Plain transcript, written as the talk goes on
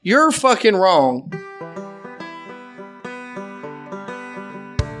You're fucking wrong.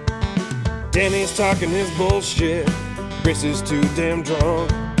 Danny's talking his bullshit. Chris is too damn drunk.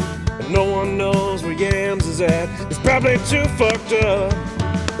 But no one knows where Yams is at. It's probably too fucked up.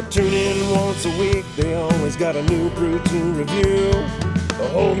 But tune in once a week. They always got a new brew to review. So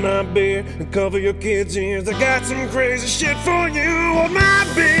hold my beer and cover your kids' ears. I got some crazy shit for you. Hold my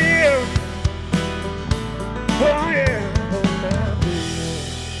beer. Oh yeah, hold my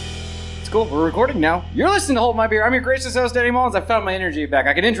beer. It's cool. We're recording now. You're listening to Hold My Beer. I'm your gracious host, Danny Mullins. I found my energy back.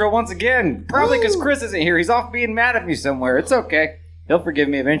 I can intro once again. Probably because Chris isn't here. He's off being mad at me somewhere. It's okay. He'll forgive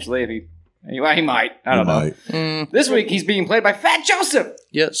me eventually if he... Well, he might. I don't know. This week, he's being played by Fat Joseph.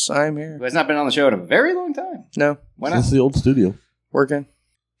 Yes, I'm here. Who has not been on the show in a very long time. No. Why not? This is the old studio. Working.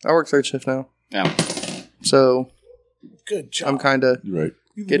 I work third shift now. No. So, Good job. I'm kind of Right.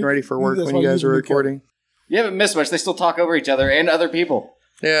 getting ready for work when you guys are recording. You haven't missed much. They still talk over each other and other people.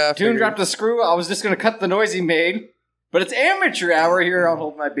 Yeah, I Toon figured. dropped a screw. I was just going to cut the noise he made. But it's amateur hour here on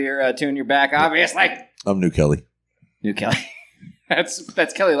Hold My Beer. Toon, you're back, obviously. I'm New Kelly. New Kelly.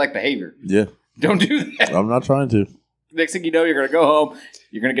 That's Kelly-like behavior. Yeah. Don't do that. I'm not trying to. Next thing you know, you're going to go home,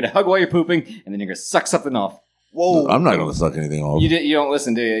 you're going to get a hug while you're pooping, and then you're going to suck something off. Whoa. I'm not going to suck anything off. You don't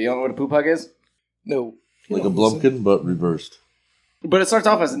listen, do you? You don't know what a poop hug is? No. Like a blumpkin, but reversed. But it starts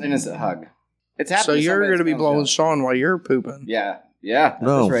off as an innocent hug. It's happening. So you're going to be blowing Sean while you're pooping. Yeah,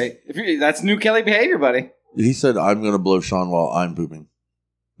 No. that's right. That's New Kelly behavior, buddy. He said, I'm going to blow Sean while I'm pooping.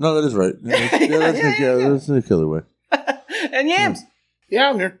 No, that is right. That's New Kelly way. And Yams. Yeah,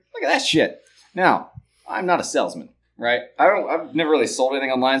 I'm here. Look at that shit. Now, I'm not a salesman, right? I've never really sold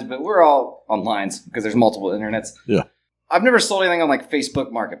anything on lines, but we're all on lines because there's multiple internets. Yeah. I've never sold anything on like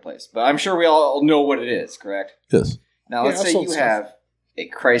Facebook Marketplace, but I'm sure we all know what it is, correct? Yes. Now, Yeah, let's I've say sold you stuff. have a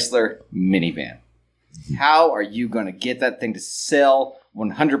Chrysler minivan. How are you going to get that thing to sell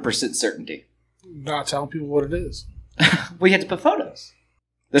 100% certainty? Not telling people what it is. Well, you had to put photos.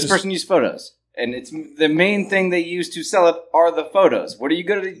 This person used photos. And it's the main thing they use to sell it are the photos. What are you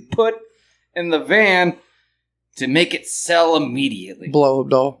going to put in the van to make it sell immediately? Blow up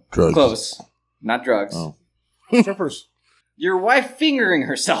doll. Drugs. Close. Not drugs. Oh. Strippers. Your wife fingering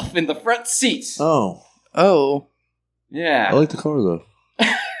herself in the front seat. Oh. Oh. Yeah. I like the car, though.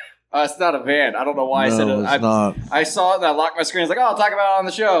 It's not a van. I don't know why I said it. It's not. I saw it and I locked my screen. I was like, oh, I'll talk about it on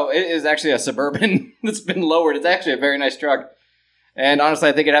the show. It is actually a Suburban that's been lowered. It's actually a very nice truck. And honestly,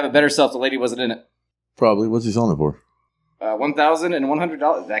 I think it'd have a better sell if the lady wasn't in it. Probably. What's he selling it for?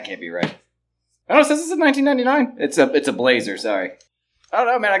 $1,100. That can't be right. I don't know. It says it's in $19.99. It's a Blazer. Sorry. I don't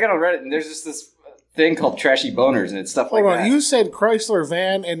know, man. I got on Reddit and there's just this thing called trashy boners and it's stuff Hold like on, that. you said Chrysler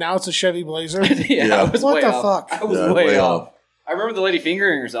van and now it's a Chevy Blazer? Yeah, I was What way the off. fuck? I was Yeah, way way off. off. I remember the lady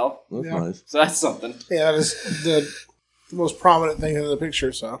fingering herself, That's Yeah. nice. so that's something. Yeah, that is the most prominent thing in the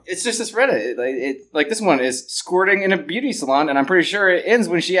picture, so. It's just this Reddit. Like this one is squirting in a beauty salon, and I'm pretty sure it ends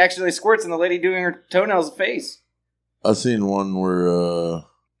when she actually squirts and the lady doing her toenails face. I've seen one where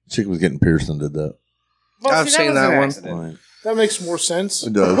chick was getting pierced and did that. Well, I've see, seen was that an one. accident. Like, That makes more sense.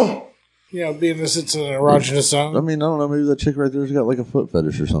 it does. You know, being this it's an erogenous zone. I mean, I don't know. Maybe that chick right there's got like a foot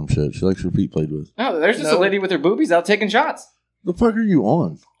fetish or some shit. She likes her feet played with. No, there's just a No. lady with her boobies out taking shots. The fuck are you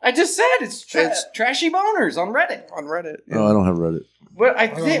on? I just said it's trashy boners on Reddit. On Reddit. No, I don't have Reddit. What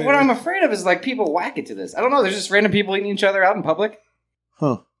don't what either. I'm afraid of is like people whack it to this. I don't know. There's just random people eating each other out in public.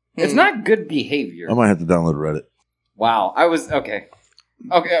 Huh. It's not good behavior. I might have to download Reddit. Wow. I was okay.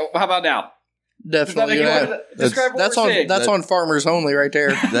 Okay. How about now? Definitely. Does that Yeah. make you want to describe what That's we're on seeing? that's on farmers only right there.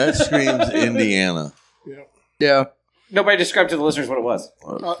 That screams Indiana. Yeah. Nobody described to the listeners what it was.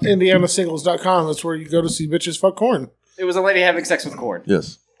 IndianaSingles.com. That's where you go to see bitches fuck corn. It was a lady having sex with corn.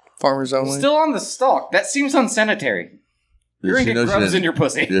 Yes. Farmers only. Still on the stalk. That seems unsanitary. You're She going to knows get she grubs in didn't- your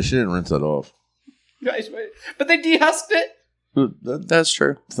pussy. Yeah, she didn't rinse that off. Guys, but they dehusked it. That's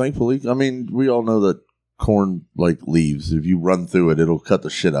true. Thankfully, I mean, we all know that corn like leaves. If you run through it, it'll cut the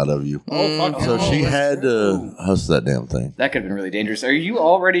shit out of you. Oh, fuck. So she that's had true. to husk that damn thing. That could have been really dangerous. Are you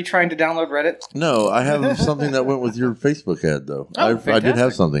already trying to download Reddit? No, I have something that went with your Facebook ad though. Oh, I did fantastic.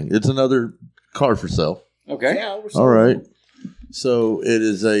 have something. It's another car for sale. Okay. Yeah, we're All right. So it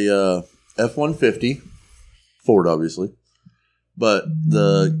is a F-150 Ford, obviously, but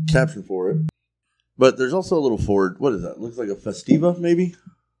the caption for it. But there's also a little Ford. What is that? Looks like a Festiva, maybe.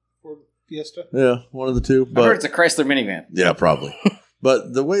 Ford Fiesta. Yeah, one of the two. I heard But it's a Chrysler minivan. yeah, probably.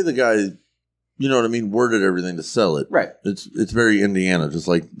 But the way the guy, you know what I mean, worded everything to sell it. Right. It's very Indiana, just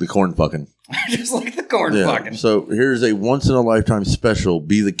like the corn fucking. Just like the corn Yeah. fucking. So here's a once in a lifetime special.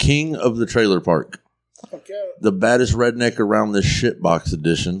 Be the king of the trailer park. Fuck yeah. The baddest redneck around this shitbox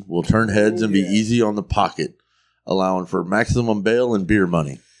edition will turn heads and be yeah. easy on the pocket, allowing for maximum bail and beer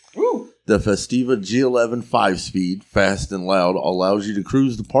money. The Festiva G11 5-speed, fast and loud, allows you to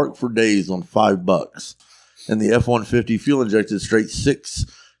cruise the park for days on $5. And the F-150 fuel-injected straight 6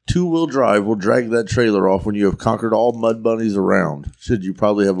 two-wheel drive will drag that trailer off when you have conquered all mud bunnies around. Should you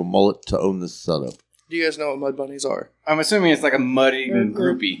probably have a mullet to own this setup? Do you guys know what mud bunnies are? I'm assuming it's like a muddy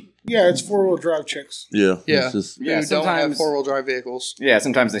groupie. Yeah, it's 4-wheel drive chicks. Yeah. Yeah. It's just, Yeah, Who don't have sometimes. 4-wheel drive vehicles. Yeah,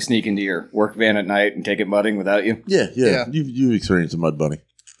 sometimes they sneak into your work van at night and take it mudding without you. yeah. Yeah. You've experienced a mud bunny.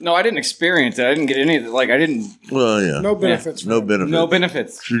 No, I didn't experience it. I didn't get any of it. Like, I didn't. Well, yeah. No benefits. No benefit. No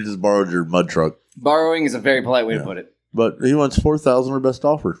benefits. You just borrowed your mud truck. Borrowing is a very polite way Yeah. to put it. But he wants $4,000 or best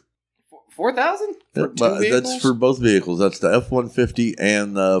offer. 4,000? For But two vehicles? that's for both vehicles. That's the F-150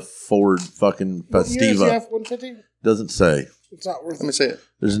 and the Ford fucking What year is the Festiva. F-150? Doesn't say. It's not worth Let me it. see it.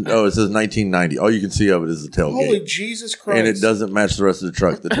 It says 1990. All you can see of it is the tailgate. Holy Jesus Christ. And it doesn't match the rest of the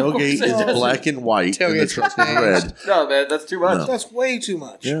truck. The tailgate course it is doesn't. black and white, and the Tailgate's truck is changed. red. No, man, that's too much. No. That's way too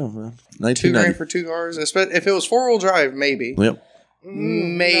much. Yeah, man. $2,000 1990. for 2 cars. If it was 4-wheel drive, maybe. Yep.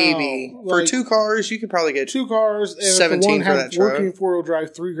 Maybe. No, For like, 2 cars, you could probably get 2 cars, and 17 if the one for had that truck. working 4-wheel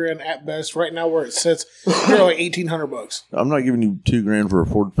drive, $3,000 at best. Right now, where it sits, you're like $1,800. I'm not giving you $2,000 for a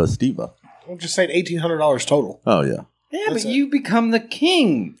Ford Festiva. I'm just saying $1,800 total. Oh yeah. Yeah, That's but it. you become the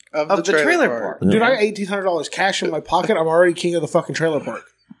king of of the trailer park. Yeah. Dude, I got $1,800 cash in my pocket. I'm already king of the fucking trailer park.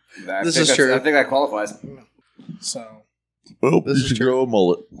 This is true. I think that qualifies. So Well, This you is should true. grow a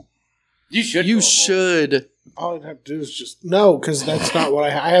mullet. You should. You go should. all I'd have to do is just no, because that's not what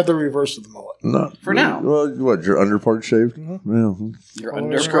I have the reverse of the mullet. Not For now. Well, what? Your under part shaved? Mhm. Yeah. You're Oh,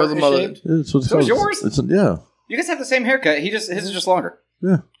 under. just grow the mullet. Yeah, that's what it's So is called. yours? Yeah. You guys have the same haircut. His is just longer.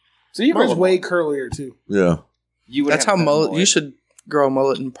 Yeah. So you grow Mine's a way mullet. curlier too. Yeah. You would That's have how a mullet. You should grow a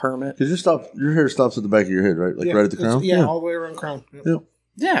mullet and perm it. Because your hair stops at the back of your head, right? Like right at the it's- crown? Yeah, all the way around crown. Yep. Yeah.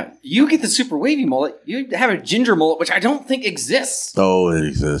 Yeah, you get the super wavy mullet. You have a ginger mullet, which I don't think exists. Oh, it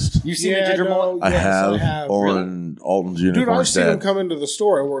exists. You've seen Yeah, a ginger no, mullet? I yes, have, I have. on Alton's unicorn Dude, I've seen them dad. come into the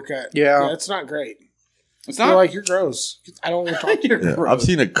store I work at. Yeah. It's not great. It's You're not. like, you're gross. I don't want to talk to you. You're Yeah, gross. I've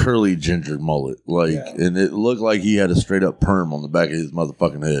seen a curly ginger mullet, Yeah. and it looked like he had a straight up perm on the back of his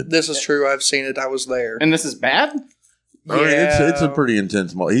motherfucking head. This is true. I've seen it. I was there. And this is bad? I mean, it's a Yeah. pretty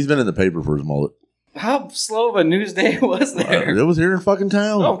intense mullet. He's been in the paper for his mullet. How slow of a news day was there? It was here in fucking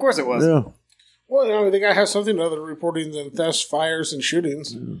town. Oh, of course it was. Yeah. Well, you know, they gotta have something other than reporting than thefts, fires, and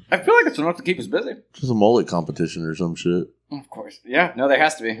shootings. I feel like it's enough to keep us busy. Just a mullet competition or some shit. Of course. Yeah, no, there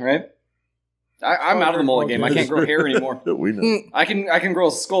has to be, right? I'm out of the mullet game. I can't grow hair anymore. We know. Mm. I can grow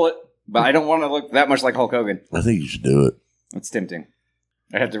a skullet, but I don't want to look that much like Hulk Hogan. I think you should do it. It's tempting.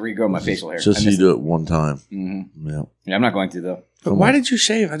 I have to regrow my facial hair. Just so you do it one time. Mm-hmm. Yeah. Yeah, I'm not going to though. But why did you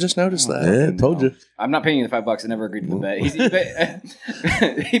shave? I just noticed that. Yeah, told you. I'm not paying you the $5. I never agreed to the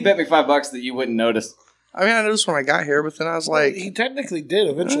bet. He bet me $5 that you wouldn't notice. I mean, I noticed when I got here, but then I was like, He technically did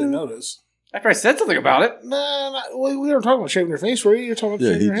eventually notice. After I said something about it. Nah, we weren't talking about shaving your face, were you? You're talking about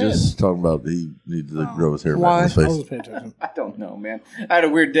Yeah, shaving he your head. just talking about he needed to grow his hair Why? back in I his wasn't face. paying attention. I don't know, man. I had a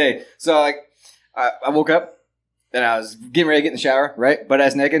weird day. So like, I woke up and I was getting ready to get in the shower, right? Butt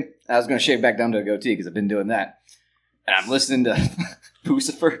ass naked. I was going to shave back down to a goatee because I've been doing that. And I'm listening to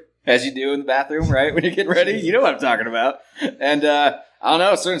Pucifer, as you do in the bathroom, right? When you're getting ready. You know what I'm talking about. And I don't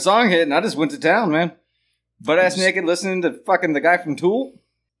know, a certain song hit and I just went to town, man. Butt ass naked, listening to fucking the guy from Tool,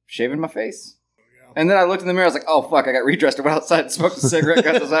 shaving my face. And then I looked in the mirror, I was like, oh fuck, I got redressed. I went outside and smoked a cigarette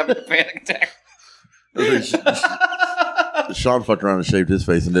because I was having a panic attack. Sean fucked around and shaved his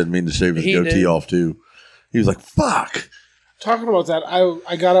face and didn't mean to shave his He goatee did. off too. He was like, "Fuck." Talking about that,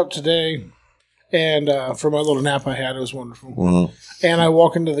 I got up today, and for my little nap I had, it was wonderful. Well, And I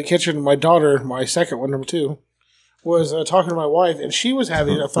walk into the kitchen, and my daughter, my second one, number 2, was talking to my wife, and she was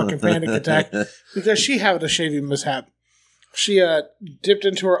having a fucking panic attack because she had a shaving mishap. She dipped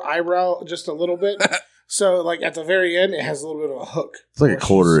into her eyebrow just a little bit. So, like, at the very end, it has a little bit of a hook. it's like a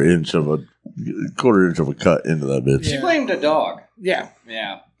quarter inch of a cut into that bitch. She Yeah. blamed a dog. Yeah.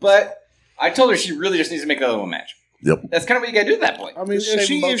 Yeah. But I told her she really just needs to make the other one match. Yep. That's kind of what you got to do at that point. I mean, Just if shave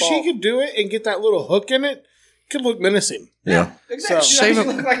she, them both if she off. could do it and get that little hook in it, it could look menacing. Yeah. Exactly. So- She Shave doesn't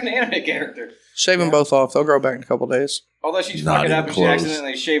him- look like an anime character. shave them both off. They'll grow back in a couple days. Although she's Not fucking up even and she close.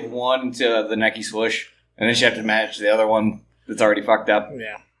 accidentally shaved one to the Nike swoosh, and then she have to match the other one that's already fucked up.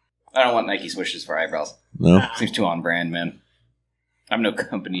 Yeah. I don't want Nike swishes for eyebrows. No, Seems too on brand, man. I'm no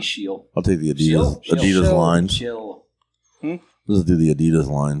company shield. I'll take the Adidas Chill. Adidas Chill. lines. Chill. Let's do the Adidas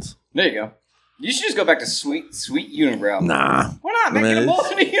lines. There you go. You should just go back to sweet unibrow. Nah, Why not? Make Man, it a it's-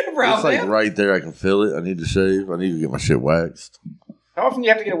 multi unibrow, it's like man. right there. I can feel it. I need to shave. I need to get my shit waxed. How often do you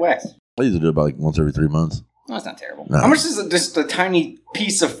have to get it waxed? I used to do it about like once every 3 months. No, that's not terrible. No. How much does just a tiny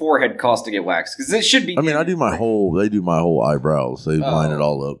piece of forehead cost to get waxed? Because it should be. I mean, they do my whole eyebrows. They line it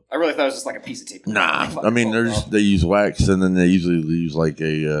all up. I really thought it was just like a piece of tape. Nah, I mean, they use wax, and then they usually use like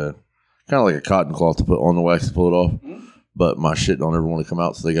a kind of like a cotton cloth to put on the wax to pull it off. Mm-hmm. But my shit don't ever want to come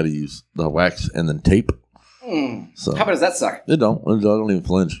out, so they got to use the wax and then tape. So how bad does that suck? It don't. I don't even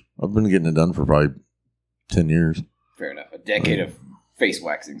flinch. I've been getting it done for probably 10 years. Fair enough. A decade of face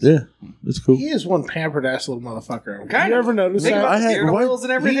waxings. Yeah, it's cool. He is one pampered ass little motherfucker. Kind you of. ever notice Think that? about the beard oils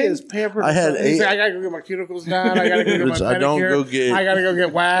and everything. He is pampered. I had He's like, I gotta go get my cuticles done. I gotta go get my pedicure. I gotta go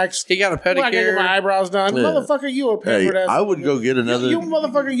get waxed. He got a pedicure. I gotta get my eyebrows done. Yeah. Motherfucker, you a pampered ass. I would go get another. You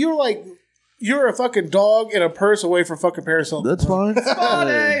motherfucker, you're a fucking dog and a purse away from fucking Paris Hilton. That's fine.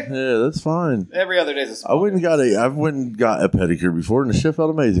 Yeah, that's fine. Every other day's a spot. I went and got a pedicure before, and the shit felt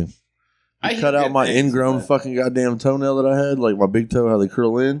amazing. I cut out my ingrown fucking goddamn toenail that I had, like my big toe, how they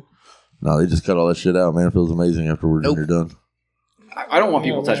curl in. No, they just cut all that shit out, man. It feels amazing afterwards when you're done. I don't want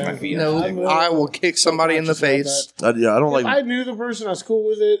people touching my feet. No, I will kick somebody in the face. I don't like. I knew the person. I was cool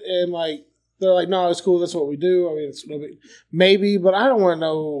with it, and like they're like, "No, it's cool. That's what we do." I mean, it's maybe, but I don't want to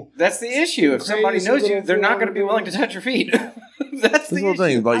know. That's the issue. If somebody knows you, they're not going to be willing to touch your feet. That's the issue.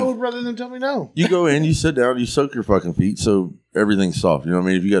 Thing. Like, I would rather them tell me no. You go in, you sit down, you soak your fucking feet, so everything's soft. You know what I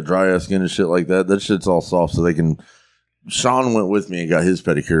mean? If you got dry ass skin and shit like that, that shit's all soft, so they can. Sean went with me and got his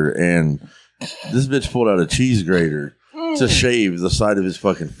pedicure, and this bitch pulled out a cheese grater to shave the side of his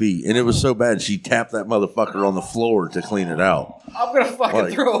fucking feet, and it was so bad she tapped that motherfucker on the floor to clean it out. I'm gonna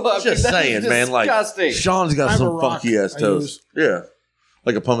fucking throw up. Just saying, man. Like Sean's got some funky ass toes. Yeah,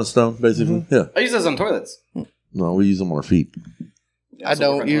 like a pumice stone, basically. Mm-hmm. Yeah, I use those on toilets. No, we use them on our feet. I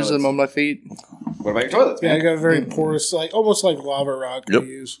don't use them on my feet. What about your toilets? Yeah, I got a very porous, like almost like lava rock. Yep. I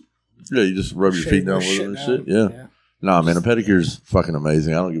use. Yeah, you just rub your feet down with it and shit. Yeah. Nah, man, a pedicure's fucking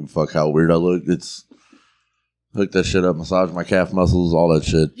amazing. I don't give a fuck how weird I look. It's hook that shit up, massage my calf muscles, all that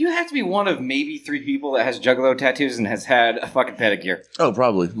shit. You have to be one of maybe 3 people that has juggalo tattoos and has had a fucking pedicure. Oh,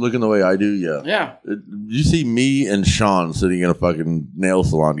 probably. Looking the way I do, yeah. Yeah. You see me and Sean sitting in a fucking nail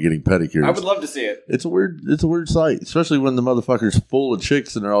salon getting pedicures. I would love to see it. It's a weird sight, especially when the motherfucker's full of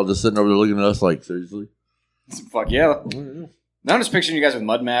chicks and they're all just sitting over there looking at us like, seriously? Fuck yeah. Now I'm just picturing you guys with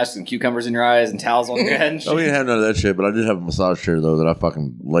mud masks and cucumbers in your eyes and towels on your head. And shit. Oh, we didn't have none of that shit, but I did have a massage chair, though, that I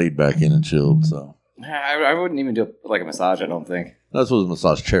fucking laid back in and chilled, so. I wouldn't even do like a massage, I don't think. That's what was a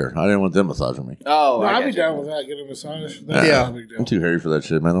massage chair. I didn't want them massaging me. Oh, no, I'd be down with that, getting a massage. Yeah. I'm too hairy for that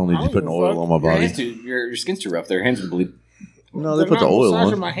shit, man. I don't need you putting oil on my body. Your skin's too rough. Their hands would bleed. No, they put the oil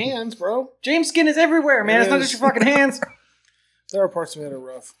on. My hands, bro. James' skin is everywhere, man. It's not just your fucking hands. There are parts of me that are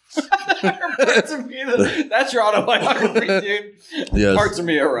rough. Parts of me that's your autobiography, dude. Yes. Parts of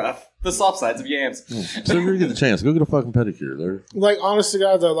me are rough. The soft sides of yams. So if you get the chance, go get a fucking pedicure. There. Like, honest to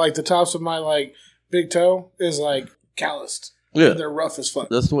God, though, like the tops of my like big toe is like calloused. Yeah, they're rough as fuck.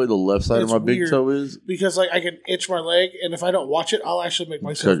 That's the way the left side of my big toe is. Because like I can itch my leg, and if I don't watch it, I'll actually make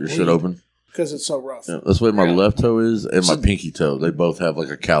myself cut your shit open. Because it's so rough. Yeah, that's the way my left toe is, and my pinky toe. They both have like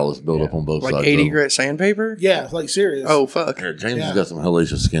a callus built up on both sides. Like 80 grit sandpaper? Yeah, like serious. Oh, fuck. Yeah, James has got some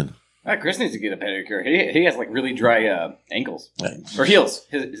hellacious skin. Chris needs to get a pedicure. He has like really dry ankles. Or heels.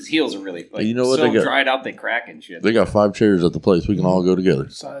 His heels are really like, you know what so they got? Dried out they crack and shit. They got 5 chairs at the place. We can all go together.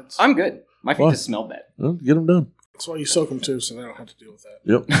 Sides. I'm good. My feet just smell bad. Well, get them done. That's why you soak them too, so they don't have to deal with that.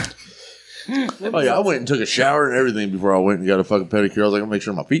 Yep. Oh yeah, I went and took a shower and everything before I went and got a fucking pedicure. I was like, I'll make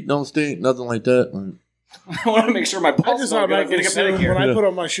sure my feet don't stink, nothing like that. I want to make sure my balls smell good. I'm getting a pedicure. When I put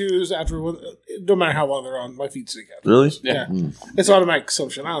on my shoes after, no matter how long they're on, my feet stink after. Really? Yeah. It's automatic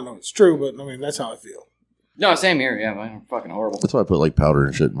assumption. I don't know if it's true, but I mean, that's how I feel. No, same here. Yeah, mine are fucking horrible. That's why I put like powder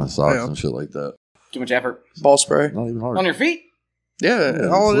and shit in my socks and shit like that. Too much effort. Ball spray. Not even hard. On your feet? Yeah,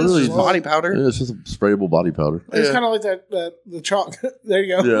 all it is body powder. Yeah, it's just a sprayable body powder. It's kind of like the chalk. There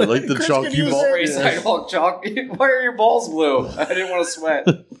you go. Yeah, like the chalk you ball. Spray sidewalk chalk. Why are your balls blue? I didn't want to sweat.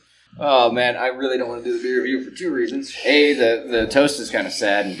 Oh man, I really don't want to do the beer review for 2 reasons. A, the toast is kind of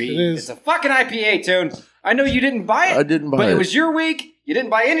sad, and B, it's a fucking IPA, Tune. I know you didn't buy it. I didn't buy it. But it was your week. You didn't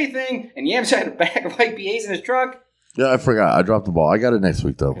buy anything, and Yams had a bag of IPAs in his truck. Yeah, I forgot. I dropped the ball. I got it next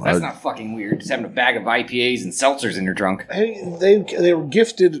week, though. That's not fucking weird, just having a bag of IPAs and seltzers in your trunk. Hey, they were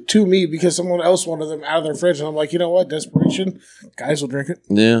gifted to me because someone else wanted them out of their fridge, and I'm like, you know what? Desperation. Guys will drink it.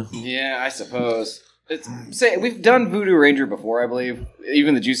 Yeah. Yeah, I suppose. We've done Voodoo Ranger before, I believe.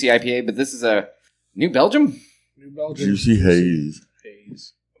 Even the Juicy IPA, but this is a New Belgium? Juicy Haze.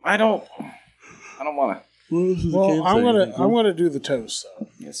 I don't want to. Well, I'm gonna do the toast, though.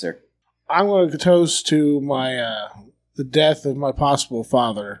 Yes, sir. I'm going to toast to my the death of my possible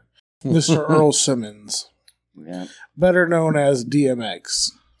father, Mr. Earl Simmons, better known as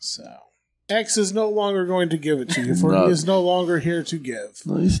DMX. So X is no longer going to give it to you, for he is no longer here to give.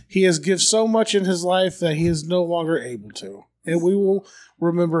 Nice. He has given so much in his life that he is no longer able to. And we will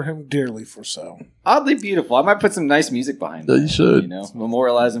remember him dearly for so. Oddly beautiful. I might put some nice music behind Yeah, it. you should. You know,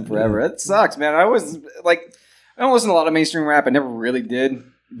 memorialize him forever. It sucks, man. I don't listen to a lot of mainstream rap. I never really did.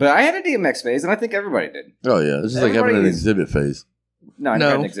 But I had a DMX phase, and I think everybody did. Oh, yeah. It's just like having an exhibit phase. No, I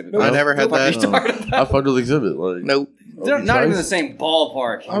never had an exhibit. I never had that. I fucked with exhibit. Like, Nope. They're not even the same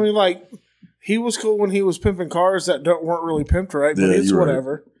ballpark. I mean, like, he was cool when he was pimping cars that weren't really pimped right, but it's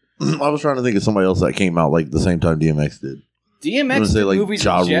whatever. Right. I was trying to think of somebody else that came out like the same time DMX did. DMX did movies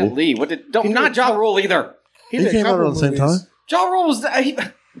with Jet Li. Not Ja Rule either. He came out around the same time? Ja Rule was...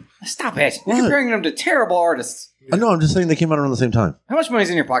 stop it. You're comparing them to terrible artists. I know, I'm just saying they came out around the same time. How much money's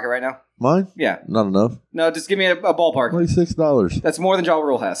in your pocket right now? Mine? Yeah. Not enough. No, just give me a ballpark. Like $6. That's more than Ja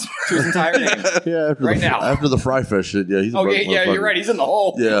Rule has to his entire name. Yeah, after the Fry Fest shit, yeah. He's you're right. He's in the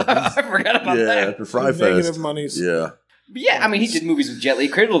hole. Yeah. I forgot about that. Yeah, after Fry Fest. Negative monies. Yeah. But yeah, I mean, he did movies with Jet Li.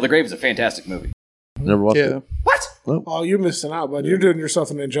 Cradle of the Grave is a fantastic movie. Never watched it. What? Oh, you're missing out, bud. You're doing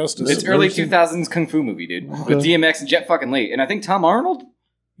yourself an injustice. It's early 2000s Kung Fu movie, dude. With DMX and Jet fucking Li. And I think Tom Arnold?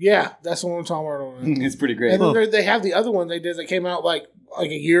 Yeah, that's the one Tom Arnold in. It's pretty great. And then they have the other one they did that came out like a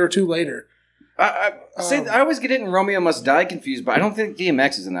year or two later. I always get it in Romeo Must Die confused, but I don't think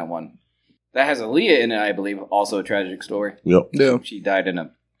DMX is in that one. That has Aaliyah in it, I believe. Also a tragic story. Yep. Yeah. She died in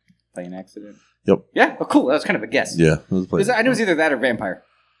a plane accident. Yep. Yeah? Oh, cool. That was kind of a guess. Yeah. I knew it was either that or vampire.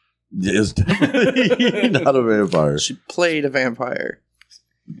 It's definitely not a vampire. She played a vampire.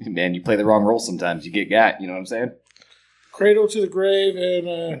 Man, you play the wrong role sometimes. You get got. You know what I'm saying? Cradle to the Grave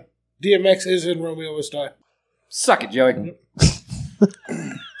and DMX is in Romeo Must Die. Suck it, Joey.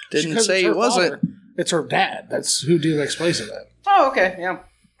 Didn't say it wasn't. Father. It's her dad. That's who DMX plays in that. Oh, okay. Yeah.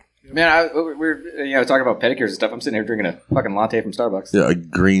 Man, we're talking about pedicures and stuff. I'm sitting here drinking a fucking latte from Starbucks. Yeah, a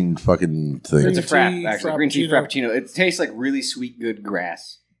green fucking thing. It's a frap, tea, actually. Green tea frappuccino. It tastes like really sweet, good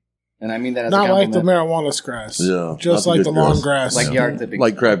grass. And I mean that as not a compliment. like the marijuana grass. Yeah. Just like the lawn grass. Like yard clipping.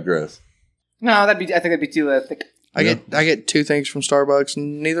 Like crabgrass. No, I think that'd be too thick. I get two things from Starbucks,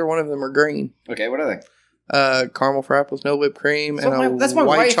 and neither one of them are green. Okay, what are they? Caramel frap with no whipped cream That's my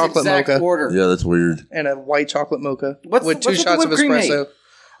white wife's chocolate exact mocha. order. Yeah, that's weird. And a white chocolate mocha What's two the shots of whipped cream espresso.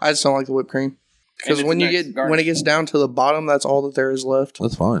 I just don't like the whipped cream because when it gets down to the bottom, that's all that there is left.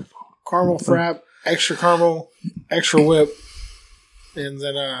 That's fine. Caramel frap, extra caramel, extra whip, and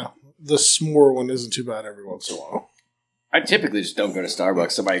then the s'more one isn't too bad every once in a while. I typically just don't go to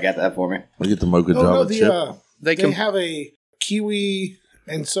Starbucks. Somebody got that for me. I get the mocha java chip. They have a kiwi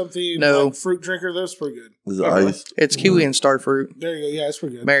and something like fruit drinker. That's pretty good. Is it ice? It's kiwi and star fruit. There you go. Yeah, it's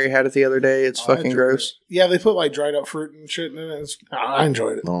pretty good. Mary had it the other day. It's fucking gross. Yeah, they put like dried up fruit and shit in it. I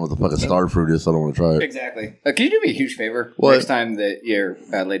enjoyed it. I don't know what the fucking star fruit is, so I don't want to try it. Exactly. Can you do me a huge favor? What? Next time that your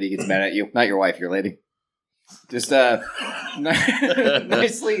lady gets mad at you, not your wife, your lady. Just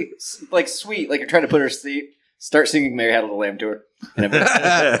nicely, like sweet, like you're trying to put her to sleep. Start singing "Mary Had a Little Lamb" to her. And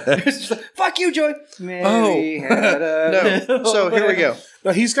it's just like, fuck you, Joy. Mary had a No. So here we go.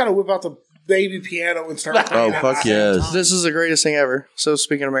 No, he's got to whip out the baby piano and start playing. Oh, fuck yes. This is the greatest thing ever. So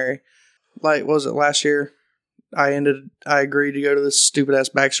speaking of Mary, like, what was it last year? I agreed to go to this stupid ass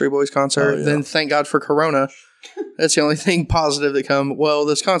Backstreet Boys concert. Oh, yeah. Then thank God for Corona. That's the only thing positive that come. Well,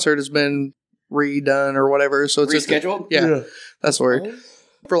 this concert has been redone or whatever. So it's rescheduled? Yeah. That's the word.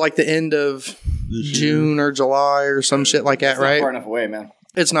 For like the end of June or July or some shit like that, right? Not far enough away, man.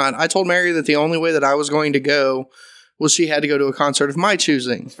 It's not. I told Mary that the only way that I was going to go was she had to go to a concert of my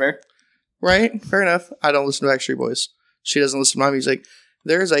choosing. That's fair. Right? Fair enough. I don't listen to Backstreet Boys. She doesn't listen to my music.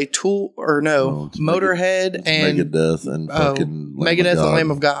 There's a Motorhead and Megadeth and fucking Megadeth and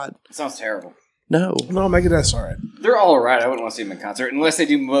Lamb of God. It sounds terrible. No, Megadeth's all right. They're all right. I wouldn't want to see them in concert unless they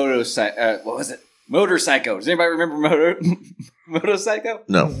do what was it? Motorcycle. Does anybody remember Motorcycle?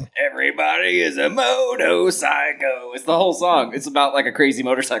 No. Everybody is a motorcycle. It's the whole song. It's about like a crazy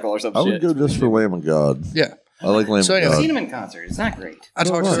motorcycle or some I shit. would go just for Lamb of God. Yeah. I like Lamb So of anyway, I've God. seen them in concert. It's not great. I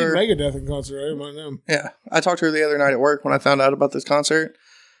talked to her. Megadeth in concert. I didn't mind them. Yeah, I talked to her the other night at work when I found out about this concert.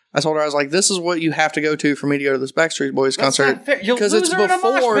 I told her, I was like, "This is what you have to go to for me to go to this Backstreet Boys That's concert not fair. You'll because lose it's her in a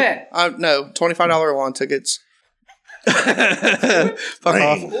mosh before." pit. No, $25 lawn tickets. Fuck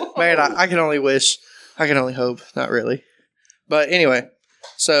off, man! I can only wish. I can only hope. Not really, but anyway.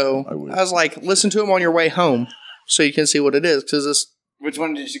 So I was like, listen to them on your way home, so you can see what it is. Because this. Which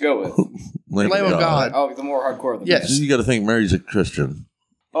one did you go with? Lamb of God. Oh, the more hardcore of them. Yes. You got to think Mary's a Christian.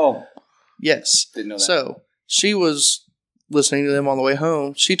 Oh, Yes. didn't know that. So she was listening to them on the way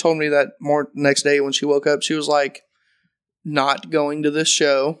home. She told me that next day when she woke up, she was like, not going to this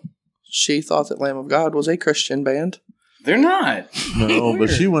show. She thought that Lamb of God was a Christian band. They're not. No, but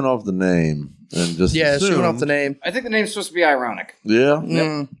she went off the name and just Yeah, she went off the assumed- name. I think the name's supposed to be ironic. Yeah.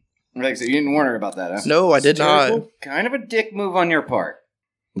 Mm. Like, so you didn't warn her about that, huh? No, I did not. Kind of a dick move on your part.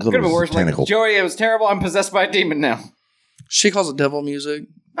 It's Could have been worse. Like, tentacle. Joey, it was terrible. I'm possessed by a demon now. She calls it devil music.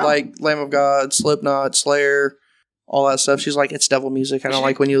 Oh. Like Lamb of God, Slipknot, Slayer, all that stuff. She's like, it's devil music. I don't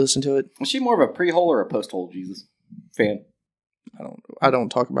like when you listen to it. Was she more of a pre-hole or a post-hole Jesus fan? I don't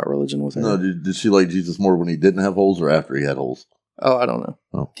talk about religion with her. No, did she like Jesus more when he didn't have holes or after he had holes? Oh, I don't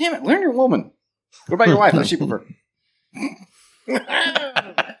know. Damn it, learn your woman. What about your wife? What does she prefer?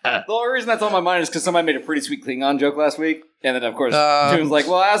 The only reason that's on my mind is because somebody made a pretty sweet Klingon joke last week. And then, of course, Tune's like,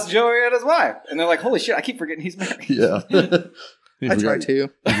 well, ask Joey and his wife. And they're like, holy shit, I keep forgetting he's married. Yeah. I try to. You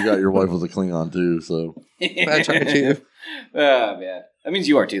forgot your wife was a Klingon too, so. I try to. Oh, man. That means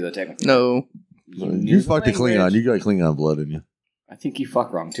you are too, though, technically. No. You fucked a Klingon. You got Klingon blood in you. I think you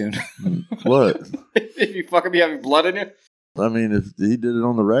fuck wrong, Tune. What? If you fuck him, you having blood in you? I mean, if he did it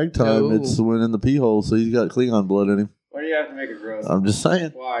on the ragtime, No. it's went in the pee hole, so he's got Klingon blood in him. Why do you have to make it gross? I'm just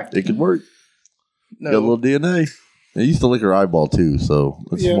saying. Why? It could work. No. Got a little DNA. He used to lick her eyeball too, so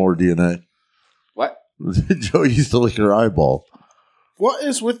it's Yeah. more DNA. What? Joey used to lick her eyeball. What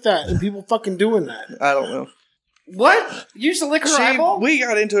is with that and people fucking doing that? I don't know. What? You used to lick her eyeball? We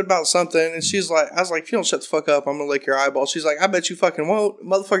got into it about something, and she's like, I was like, if you don't shut the fuck up, I'm gonna lick your eyeball. She's like, I bet you fucking won't.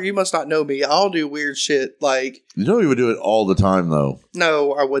 Motherfucker, you must not know me. I'll do weird shit. Like, You know he would do it all the time, though.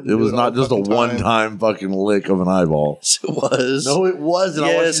 no, I wouldn't. It do was all not the just a fucking time. one-time fucking lick of an eyeball. Yes, it was. No, it wasn't.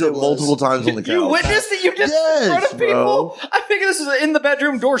 I watched Yes, you do it it was. multiple times on the couch. You witnessed it? You just Yes, in front of people? bro. I think this is in the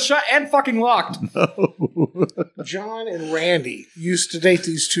bedroom, door shut and fucking locked. John and Randy used to date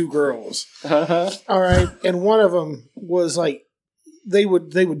these two girls. Uh-huh. All right, and one of them was like, they would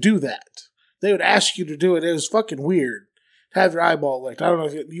do that. They would ask you to do it. It was fucking weird. Have your eyeball licked. I don't know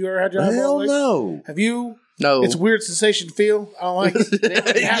if you ever had your eyeball Hell licked. no. Have you? No. It's a weird sensation to feel. I don't like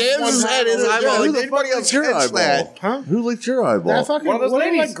it. Yams had his eyeball. Yeah, who Like, the anybody fuck else licked your catch eyeball? that? Huh? Who licked your eyeball? That fucking One of those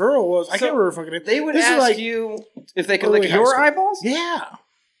whatever ladies. that girl was. I So can't remember fucking name. They would This is ask like you if they could early lick high your school. eyeballs? Yeah,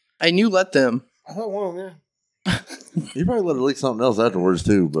 And you let them. I thought one of them. You probably let her lick something else afterwards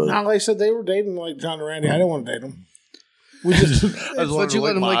too, but Yeah. Now they said they were dating like John and Randy. I didn't want to date them. We just But you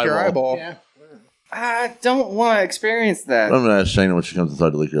let them lick your eyeball. yeah. I don't want to experience that. I'm gonna ask Shayna when she comes inside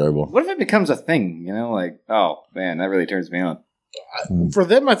to lick your eyeball. What if it becomes a thing? You know, like, oh man, that really turns me on. For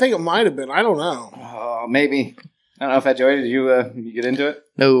them, I think it might have been. I don't know. Oh, maybe. I don't know if that Joey, did you get into it?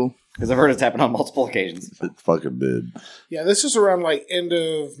 No. Because I've heard it's happened on multiple occasions. It fucking did. Yeah, this is around like end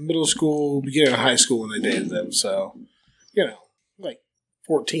of middle school, beginning of high school when they dated them. So, like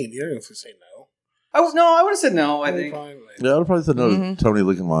 14. You don't have to say no. I would have said no. I think. Fine, Yeah, I'd probably said no Mhm. to Tony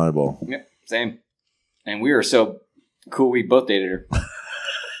licking my eyeball. Yeah, same. And we were so cool. We both dated her.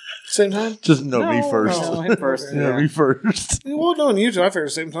 Same time? Just me first. No, him first. Yeah, me first. Well, no, you two, I figured at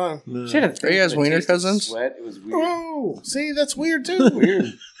the same time. She had a Are you guys thing wiener that tasted cousins? Sweat. It was weird. Oh, see, that's weird too.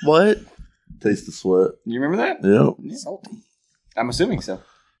 Weird. What? Taste the sweat. You remember that? Yep. Salty. I'm assuming so.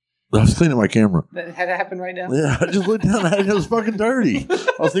 I was cleaning my camera. That had to happen right now. Yeah, I just looked down and it was fucking dirty. I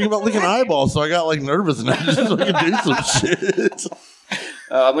was thinking about licking eyeballs, so I got like nervous and I just fucking do some shit.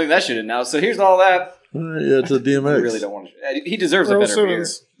 I'm leaving that shit in now. So here's all that. Yeah, it's a I DMX. really don't want to. He deserves Earl a better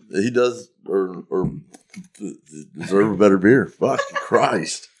Simmons. He does, or deserve a better beer. Fuck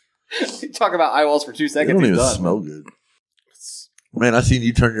Christ. beer. Talk about eyeballs for 2 They seconds. don't He's even done. smell good. Man, I seen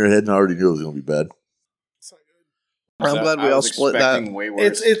you turn your head and I already knew it was going to be bad. I'm glad we I all was split that. expecting way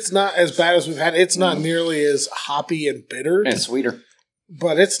worse. It's not as bad as we've had. It's not nearly as hoppy and bitter, and sweeter.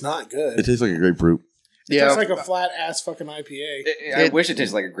 but it's not good. It tastes like a grapefruit. Yeah. It's like a flat ass fucking IPA. I wish it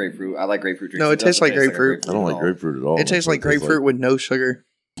tasted like a grapefruit. I like grapefruit drinks. No, it tastes doesn't like taste grapefruit. I don't like at all. grapefruit at all. It tastes like grapefruit with no sugar.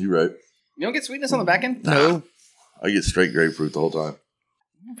 You right. You don't get sweetness on the back end. No. I get straight grapefruit the whole time.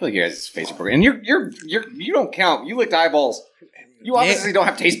 I feel like you guys' face are broken. And you don't count. You licked eyeballs. You obviously don't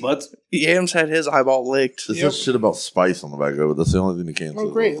have taste buds. Yams had his eyeball licked. It says shit about spice on the back of it. That's the only thing that can't. Oh,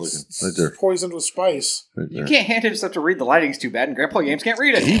 great. It's Right there. poisoned with spice. Right You there. can't hand him stuff to read. The lighting's too bad, and Grandpa James can't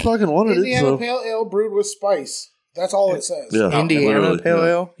read He it. fucking wanted it, Indiana so. Pale Ale brewed with spice. That's all it says. Yeah. Indiana literally, Pale yeah.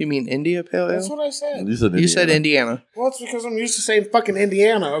 Ale? You mean India Pale That's Ale? what I said. You said You said Indiana. Indiana. Well, it's because I'm used to saying fucking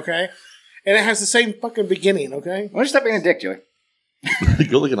Indiana, okay? And it has the same fucking beginning, okay? Why don't you stop being a dick, Joey?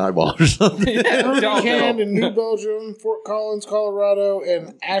 Go lick an eyeball or something. Don't Canned go. in New Belgium, Fort Collins, Colorado,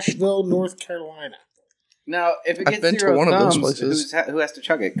 and Asheville, North Carolina. Now, if it I've gets been to zero one of those thumbs, places. who has to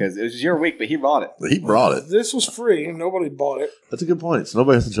chug it? Because it was your week, but he bought it. He brought it. This was free. Nobody bought it. That's a good point. So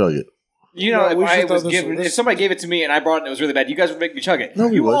nobody has to chug it. You know, No, we if I should was throw this- given, this- if somebody gave it to me and I brought it and it was really bad, you guys would make me chug it. No,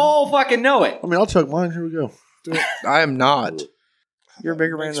 we you wouldn't. all fucking know it. I mean, I'll chug mine. Here we go. I am not. You're a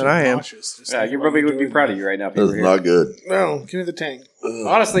bigger man Makes than me I am. nauseous, just Yeah, thinking your about brother would be doing proud that. of you right now if you That's were here. not good. No, give me the Tang.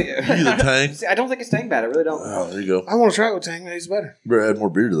 Honestly, You the Tang? See, I don't think it's Tang bad. I really don't. Oh, there you go. I want to try it with Tang. It's better. Better add more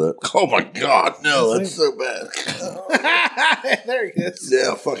beer to that. Oh my God, no, that's so bad. There he is.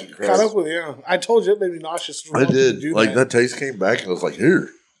 Yeah, fucking Caught Christ. up with you. I told you it made me nauseous. I did. Like that taste came back and I was like, here,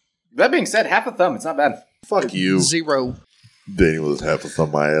 That being said, half a thumb. It's not bad. fuck you. 0. Daniel was half a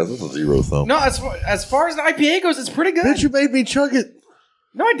thumb my ass. That's a 0 thumb. No, as far as the IPA goes, it's pretty good. Bitch, you made me chug it.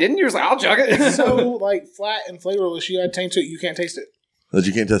 No, I didn't. You was like, I'll chug it. So, like, flat and flavorless, you add Tang to it, you can't taste it. That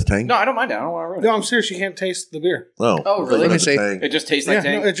you can't test Tang? No, I don't mind it. I don't want to ruin it. No, I'm serious, you can't taste the beer. No. Oh, really? Let me see. It just tastes like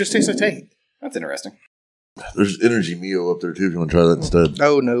Tang. No, it just tastes like Tang. That's interesting. There's Energy Mio up there too if you want to try that instead.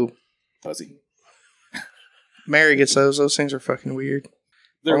 Oh, no. Pussy. Mary gets those. Those things are fucking weird.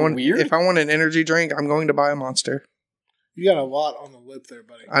 They're If I want an energy drink, I'm going to buy a Monster. You got a lot on the lip there,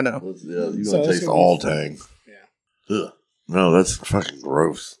 buddy. I know. Yeah, you're So going to it's taste gonna be all fun. Tang. Yeah. Ugh. No, that's fucking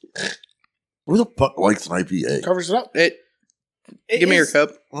gross. Who the fuck likes an IPA? Covers it up. Give me your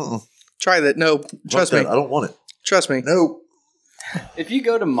cup. Try that. No, trust Fuck me. that. I don't want it. Trust me. No. If you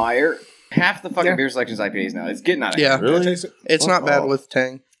go to Meijer, half the fucking Yeah. beer selection's IPAs now. It's getting out of Yeah. hand. Really? Can't taste it. It's not bad Oh. with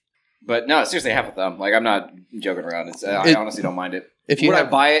Tang. But no, seriously, half a thumb. Like, I'm not joking around. I It- honestly don't mind it. If you Would I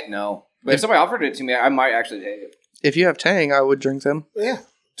have buy it? No. But if somebody offered it to me, I might actually take it. if you have Tang, I would drink them. Yeah.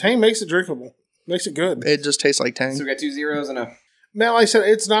 Tang makes it drinkable. Makes it good. It just tastes like Tang. So we got 2 zeros and a... Man, like I said,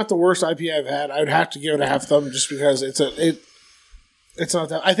 it's not the worst IPA I've had. I would have to give it a half thumb just because it's not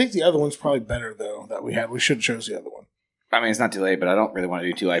that. I think the other one's probably better though that we had. We should have chose the other one. I mean, it's not too late, but I don't really want to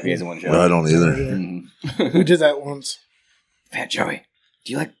do 2 IPAs in one show. No, I don't either. Mhm. We did that once. Fat Joey,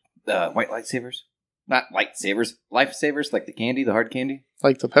 do you like white lightsabers? Not lightsabers, lifesavers, like the candy, the hard candy?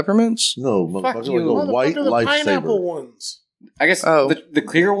 Like the peppermints? No, Fuck motherfucker, you. like a white Motherfucker, the pineapple lifesaver. ones. I guess Oh. the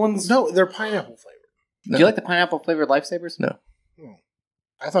clear ones? No, they're pineapple flavored. Do you like the pineapple flavored lifesavers? No.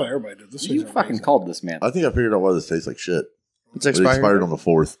 I thought everybody did. This You thing's fucking amazing. called this man. I think I figured out why this tastes like shit. It's It expired. expired on the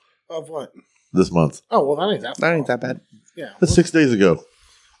 4th Of what? this month. Oh well, that ain't that. That ain't that bad. Yeah, That's 6 days ago.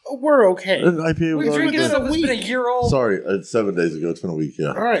 we're okay. The IPA was We're already drinking done. stuff that's been a year old. Sorry, it's 7 days ago. It's been a week, yeah.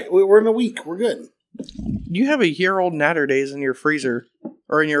 All right, we're in a week. We're good. You have a year-old Natter Days in your freezer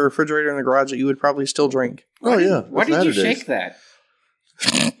or in your refrigerator in the garage that you would probably still drink. Oh, yeah. Why That's did you Saturdays. shake that?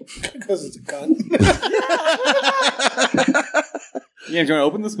 Because it's a gun. Yeah, do you want to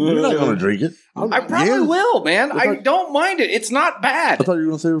open this? You're not going to drink it. I probably Yeah. will, man. I thought- don't mind it. It's not I bad. thought you were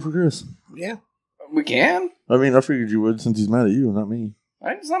going to save it for Chris. Yeah, We can. I mean, I figured you would since he's mad at you, not me.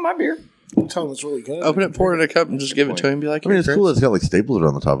 It's not my beer. tell them it's really good. Open it, pour it in a cup, and just give it to him. Be like, I mean, it's "Here, cool that Chris." it's got like staples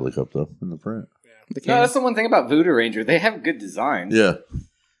around the top of the cup, though, in the print. The No, can. that's the one thing about Voodoo Ranger. They have good designs. Yeah.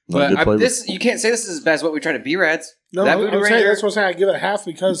 Not good But flavor. this, you can't say this is as bad as what we tried at B-Rads. No, that I'm Voodoo saying, Ranger, that's what I'm saying. I give it a half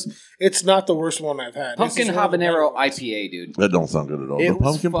because it's not the worst one I've had. pumpkin This is one of the better habanero ones. IPA, dude. That don't sound good at all. It The was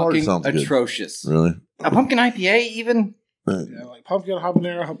pumpkin part fucking sounds atrocious. good. Really? A pumpkin IPA, even? Yeah, like pumpkin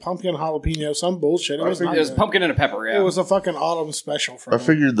habanero, pumpkin jalapeno, some bullshit. It was It not was good. pumpkin and a pepper, yeah. It was a fucking autumn special for I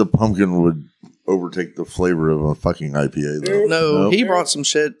figured the pumpkin would overtake the flavor of a fucking IPA, though. No, Nope. he brought some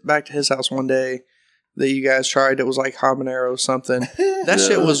shit back to his house one day that you guys tried. It was like habanero something. That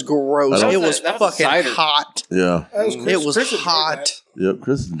shit was gross. I don't- It was That was a fucking cider. hot. Yeah. That was It was Chris enjoyed hot. Yep.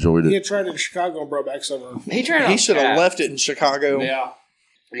 Chris enjoyed that. He it. had tried it in Chicago and brought back some. He tried it He on should have tap. left it in Chicago. Yeah.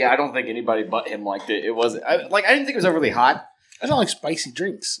 Yeah, I don't think anybody but him liked it. It was I didn't think it was overly hot. I don't like spicy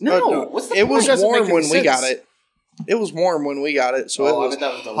drinks. No, what's the It was It doesn't warm make any when we sense. got it. It was warm when we got it, so it Oh, I was mean,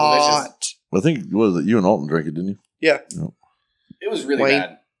 that was delicious. hot. I think, what was it? You and Alton drank it, didn't you? Yeah. It was really Wayne.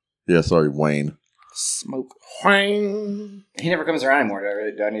 bad. Yeah, sorry, Wayne. Smoke. Whang. He never comes around anymore.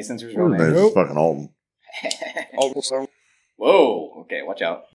 Do I need censors? His name's Nope. fucking Alton. Also, Whoa. Okay, watch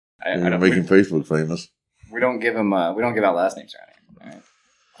out. I You're don't, making Facebook famous. we don't give him. We don't give out last names around here. All right.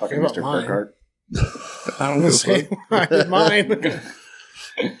 Fucking Give out Mr. mine. Burkhart. I don't I'm know. gonna say mine.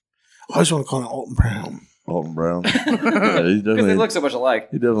 I just want to call it Alton Brown. Alton Brown. Yeah, he Because they definitely, look so much alike.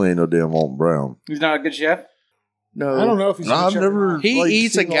 he definitely ain't no damn Alton Brown. He's not a good chef. No, I don't know if he's. I've a never- He like,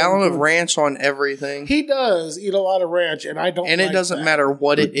 eats a seen gallon Alton of ranch on everything, He does eat a lot of ranch, and I don't. and it like doesn't that. matter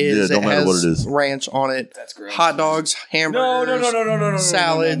what it Yeah, is. it don't it matter has what it is. ranch on it. That's gross. Hot dogs, hamburgers, no,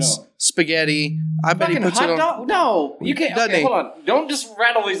 salads, spaghetti. I bet he Fucking puts hot it on. dog? No, you can't. Doesn't Okay, he? hold on. Don't just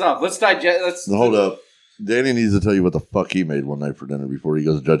rattle these off. Let's digest. Let's Now, hold up. Danny needs to tell you what the fuck he made one night for dinner before he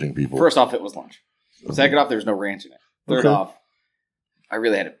goes judging people. First off, it was lunch. Second off, there was no ranch in it. Third Okay. off, I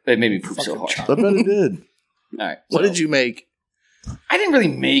really had it made me poop so hard. I bet he did. All right. What so, did you make? I didn't really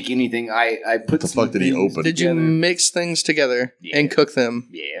make anything. I put The some fuck did he things open? Did you together. mix things together Yeah. and cook them?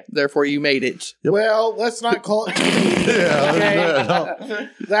 Yeah. Therefore, you made it. Yep. Well, let's not call it. Yeah, Okay?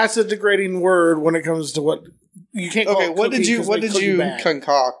 That's a degrading word when it comes to what You can't call Okay, it what cookie did you 'cause what they did cook you bad.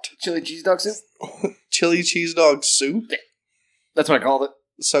 concoct? Chili cheese dog soup. Chili cheese dog soup. That's what I called it.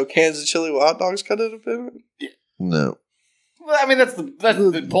 So cans of chili with hot dogs cut it up in it. No. Well, I mean, that's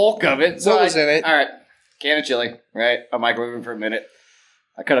the bulk of it. So What was in it? All right, can of chili. Right, I'll microwave it for a minute.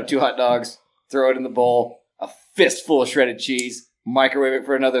 I cut up 2 hot dogs, throw it in the bowl, a fistful of shredded cheese, microwave it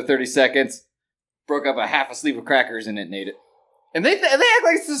for another 30 seconds, broke up a half a sleeve of crackers in it and ate it. And they act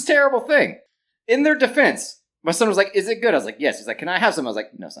like it's this terrible thing. In their defense, my son was like, "Is it good?" I was like, "Yes." He's like, "Can I have some?" I was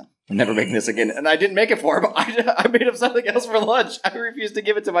like, "No, son. I'm never making this again." And I didn't make it for him. I made him something else for lunch. I refused to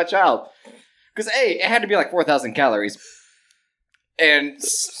give it to my child. Because A, it had to be like 4,000 calories. And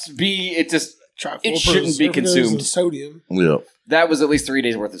B, it just... It shouldn't be consumed. Sodium. Yeah. That was at least 3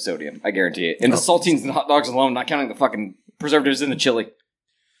 days worth of sodium. I guarantee it. And the saltines and hot dogs alone, not counting the fucking preservatives in the chili.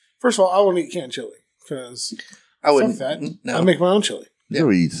 First of all, I won't eat canned chili because I wouldn't. fuck that. No. I make my own chili. You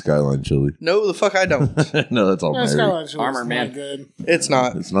ever eat Skyline chili? No, the fuck I don't. No, that's all Yeah, Mary. Skyline chili Armor is Man. not good. It's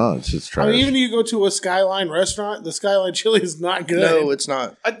not. It's not. It's just trash. I mean, even if you go to a Skyline restaurant, the Skyline chili is not good. No, it's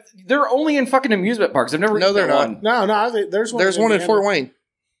not. They're only in fucking amusement parks. I've never No, eaten they're not. one. no. There's one. There's one in Indiana. Fort Wayne.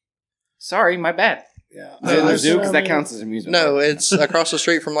 Sorry, my bad. Yeah, The there's- zoo, because that counts as amusement No, park. it's across the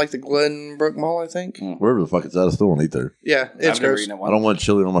street from like the Glenbrook Mall, I think. Wherever the fuck it's at, I still won't eat there. Yeah, it's I've never gross. eaten at I one. don't want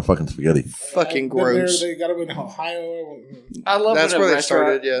chili on my fucking spaghetti. Fucking I've been there, gross. They got them in Ohio. I love That's when a where they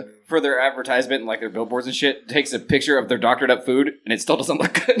restaurant, started. Yeah. for their advertisement and like their billboards and shit, takes a picture of their doctored up food and it still doesn't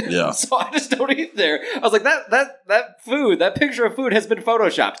look good. Yeah. So I just don't eat there. I was like, that picture of food has been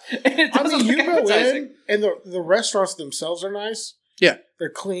photoshopped. And it I doesn't mean, you look go appetizing. in, and the restaurants themselves are nice. Yeah. They're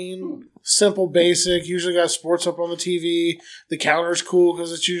clean, simple, basic. Usually got sports up on the TV. The counter's cool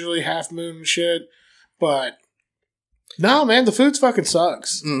because it's usually half moon and shit. But no, man, the food's fucking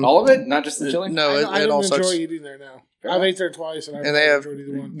sucks. Mm. All of it? Not just the chili? No, I it don't all enjoy sucks. eating there now. Fair I've enough. ate there twice, and I've And they have enjoyed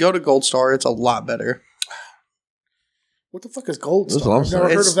either one. go to Gold Star. It's a lot better. What the fuck is Gold That's Star? what I'm I've never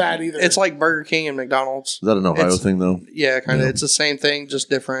saying. heard of that either. It's like Burger King and McDonald's. Is that an Ohio It's- thing, though? Yeah, kind of. Yeah. It's the same thing, just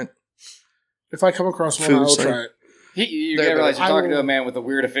different. if I come across one, Food I will thing. try it. You They're gotta realize better. you're I talking to will- a man with a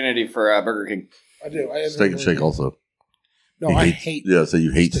weird affinity for Burger King. I do. Steak and Shake also. No, You I hate. Yeah, so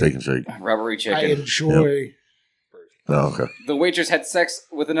you hate Steak and Shake. Rubbery I chicken. enjoy. Oh, okay. The waitress had sex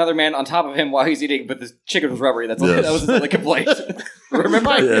with another man on top of him while he's eating, but the chicken was rubbery. That Yes. was his only complaint.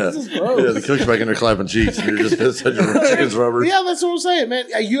 Remember? Yeah. This is gross. Yeah, the cook's back in there clapping cheeks, and you're just pissed that your chicken's rubber. Yeah, that's what I'm saying, man.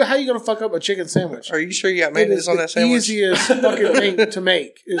 How you gonna fuck up a chicken sandwich? Are you sure you got It mayonnaise is on the that sandwich? easiest fucking thing to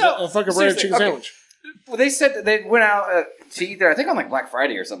make is No, a fucking breaded seriously, chicken okay. sandwich. Well, they said that they went out to eat there, I think on like Black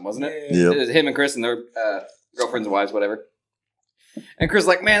Friday or something, wasn't it? Yeah. It was him and Chris and their girlfriends and wives, whatever. And Chris was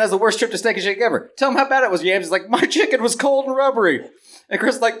like, man, that's the worst trip to Steak and Shake ever. Tell him how bad it was, Yams. He's like, my chicken was cold and rubbery. And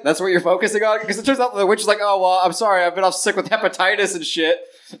Chris is like, that's what you're focusing on? Because it turns out the witch is like, oh, well, I'm sorry, I've been off sick with hepatitis and shit.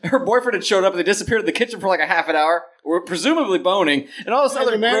 Her boyfriend had showed up and they disappeared in the kitchen for like a half an hour. Were presumably boning. And all this And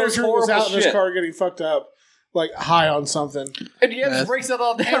other the gross, manager was horrible out in his shit. car getting fucked up, like high on something. And Yams breaks it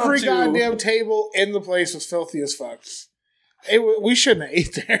all down Every to... goddamn table in the place was filthy as fuck. We shouldn't have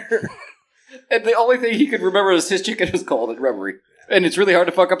ate there. And the only thing he could remember is his chicken was cold and rubbery. And it's really hard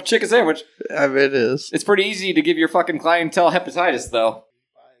to fuck up a chicken sandwich. I mean, it is. It's pretty easy to give your fucking clientele hepatitis, though.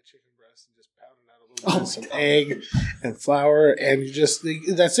 Buy a chicken breast and just pound it out a little bit, some egg and flour,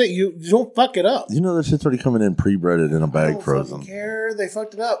 and that's it. You don't fuck it up. You know that shit's already coming in pre-breaded in a I bag don't frozen. fucking care. They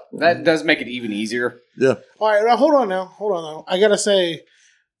fucked it up. That does make it even easier. Yeah. All right, now hold on now. I gotta say,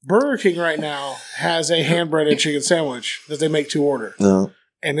 Burger King right now has a hand-breaded chicken sandwich that they make to order, No,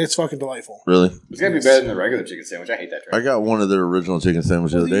 and it's fucking delightful. really. It's gonna be better than the regular chicken sandwich. I hate that I got one of their original chicken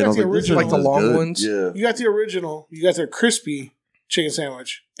sandwiches Well, the other day, you and I was got the like, this original- isn't Like the as long good. ones? Yeah. You got the original. You got their crispy chicken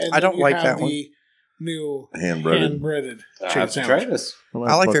sandwich, and I then don't you like have that one. the new Hand-breaded. hand-breaded I chicken have to try sandwich. this. I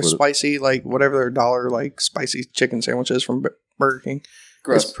like their fuck with it. spicy, like whatever their dollar like spicy chicken sandwiches from Burger King.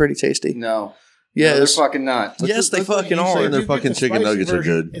 Gross. It's pretty tasty. No. Yes. No, they're fucking not. Yes, they fucking you are. saying their If you get fucking the chicken spicy nuggets are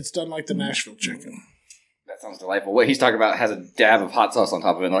version, good. It's done like the Nashville chicken. That sounds delightful. What he's talking about has a dab of hot sauce on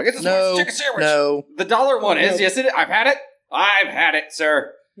top of it. Like, it's a No, chicken sandwich. no. The dollar one is. No. Yes, it is. I've had it. I've had it,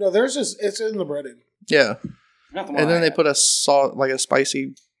 sir. No, theirs is it's in the breaded. Yeah. Not the one And then I they had. put a sauce, like a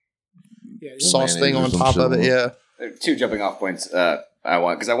spicy Yeah, sauce mayonnaise thing or on some top shit of it. on it. Yeah. There are two jumping off points I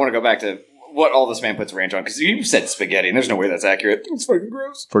want, because I want to go back to what all this man puts ranch on, because you said spaghetti, and there's no way that's accurate. it's fucking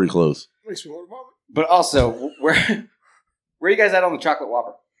gross. Pretty close. Makes me want to vomit. But also, where are you guys at on the chocolate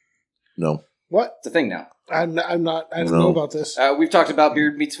Whopper? No. What? It's a thing now. I'm not. I don't No. know about this. We've talked about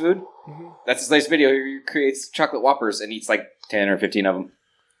Beard Meets Food. Mhm. That's his latest video. He creates chocolate Whoppers and eats like 10 or 15 of them.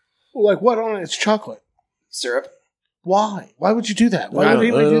 Like what on it? It's chocolate. Syrup? Why? Why would you do that? Why I would don't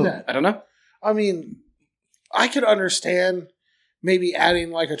anybody do know. that? I don't know. I mean, I could understand maybe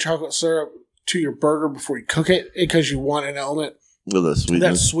adding like a chocolate syrup to your burger before you cook it because you want an element With that sweetness.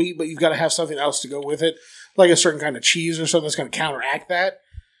 that's sweet, but you've got to have something else to go with it, like a certain kind of cheese or something that's going to counteract that.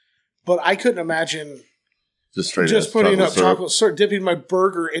 But I couldn't imagine just putting up syrup. chocolate syrup, dipping my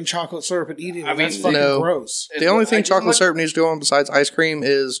burger in chocolate syrup and eating it. I mean, that's fucking gross. The only thing chocolate syrup needs to go on besides ice cream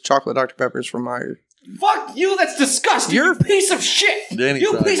is chocolate Dr. Peppers from Meyer. Fuck you, that's disgusting. You're a piece of shit. Danny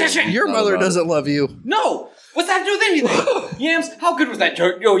you piece of shit. Your mother doesn't love you. No. What's that to do with anything? Yams, how good was that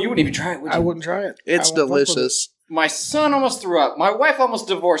joke? Yo, you wouldn't even try it, would you? I wouldn't try it. It's delicious. My son almost threw up. My wife almost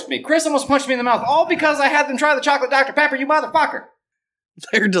divorced me. Chris almost punched me in the mouth. All because I had them try the chocolate Dr. Pepper, you motherfucker.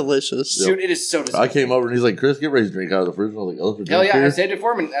 They're delicious. Dude, it is so disgusting. I came over and he's like, Chris, get ready to drink out of the fridge. I was like, oh, for hell yeah, here? I saved it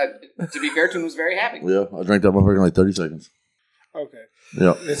for him. And to be fair to him, was very happy. Yeah, I drank that motherfucker in like 30 seconds. Okay.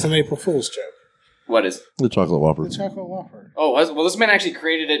 Yeah. It's an April Fool's joke. What is? The chocolate Whopper. The chocolate Whopper. Oh, well, this man actually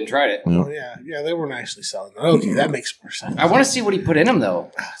created it and tried it. Oh, yeah. Yeah, they were nicely selling it. Okay, that makes more sense. I want to see what he put in them, though.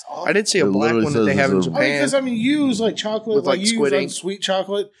 I did see a black one that they have in Japan. Because, I mean, you use like chocolate, with, like you squid ink. use sweet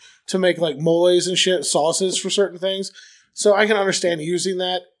chocolate to make like moles and shit, sauces for certain things. So I can understand using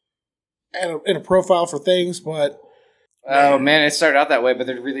that in a profile for things, but... Oh, man, it started out that way, but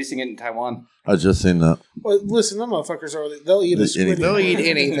they're releasing it in Taiwan. I just seen that. Well, listen, them motherfuckers they'll eat a squid ink. They'll eat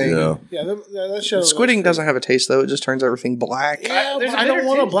anything. Yeah. Yeah, that show. Squid ink doesn't have a taste, though. It just turns everything black. Yeah, but I don't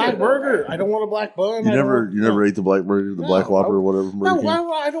want a black burger. I don't want a black bun. You never ate the black burger, the black Whopper or whatever?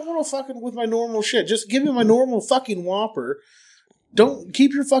 No, I don't want to fucking with my normal shit. Just give me my normal fucking Whopper. Don't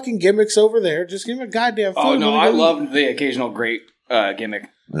keep your fucking gimmicks over there. Just give me a goddamn food. Oh, no, I love the occasional great gimmick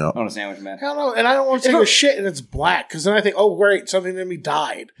on a sandwich, man. Hell no, and I don't want to take a shit and it's black, because then I think, oh, great, something in me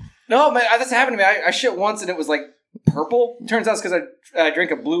died. No, man, that's happened to me. I shit once and it was like purple. Turns out it's because I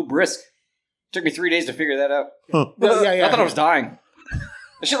drank a blue brisk. Took me 3 days to figure that out. Huh. Yeah. I thought I was dying.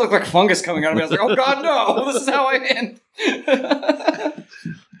 That shit looked like fungus coming out of me. I was like, oh god, no, this is how I end.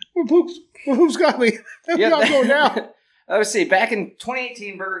 Who's got me? Yeah, I'm going down. Let's see. Back in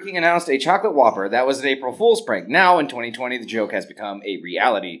 2018, Burger King announced a chocolate Whopper. That was an April Fool's prank. Now, in 2020, the joke has become a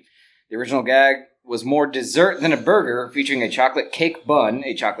reality. The original gag was more dessert than a burger, featuring a chocolate cake bun,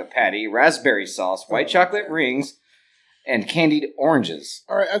 a chocolate patty, raspberry sauce, white chocolate rings, and candied oranges.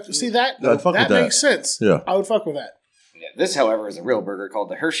 All right, see that? I'd fuck with that makes sense. Yeah. I would fuck with that. Yeah, this, however, is a real burger called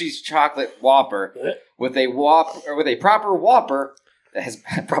the Hershey's Chocolate Whopper with a proper Whopper that has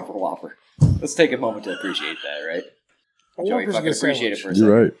proper Whopper. Let's take a moment to appreciate that, right? Joey, fucking appreciate it for a second.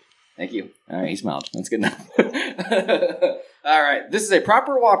 You're right. Thank you. All right, he smiled. That's good enough. All right, this is a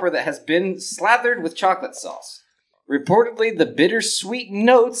proper Whopper that has been slathered with chocolate sauce. Reportedly, the bittersweet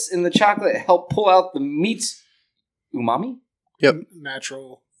notes in the chocolate help pull out the meat's umami? Yep.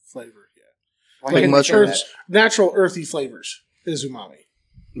 Natural flavor, yeah. Why Like didn't they say mushrooms. that? Natural earthy flavors is umami.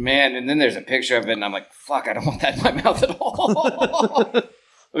 Man, and then there's a picture of it, and I'm like, fuck, I don't want that in my mouth at all. Hold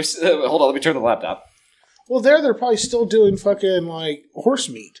on, let me turn the laptop. Well, they're probably still doing fucking like horse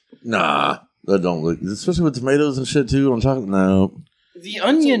meat. Nah, that don't look, especially with tomatoes and shit too on chocolate. No, The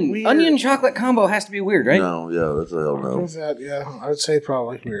onion chocolate combo has to be weird, right? no, yeah, that's a hell no. What's that? Yeah, I would say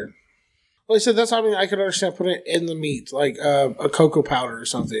probably weird. Well, I said that's something I could understand putting it in the meat, like a cocoa powder or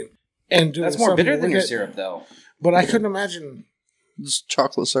something, and doing That's more something bitter than with your it. syrup, though. But I couldn't imagine. It's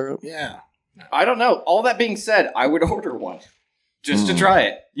chocolate syrup. Yeah, I don't know. All that being said, I would order one just to try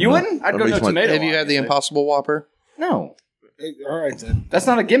it. You wouldn't? I'd That go makes no my- tomato. Have you had the obviously. Impossible Whopper? No. all right then. That's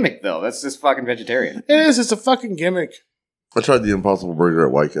not a gimmick, though. That's just fucking vegetarian. It is. It's a fucking gimmick. I tried the Impossible Burger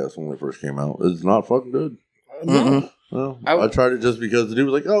at White Castle when it first came out. It's not fucking good. No. No, I I tried it just because the dude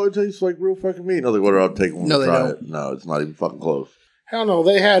was like, "Oh, it tastes like real fucking meat." And I was like, "What? I'll take one No, to they try don't. it." No, it's not even fucking close. Hell no.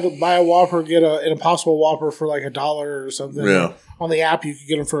 They had to buy a Whopper, get an Impossible Whopper for like $1 or something. Yeah. On the app, you could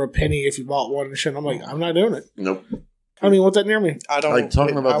get them for a penny if you bought one and shit. I'm like, I'm not doing it. Nope. I don't even want that near me. I don't Like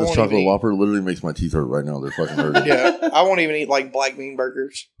talking I about this won't chocolate even eat- Whopper literally makes my teeth hurt right now. They're fucking hurting. Yeah, I won't even eat like black bean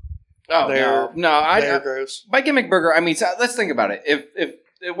burgers. Oh, They're- no. They're gross. My gimmick burger, I mean, so let's think about it. If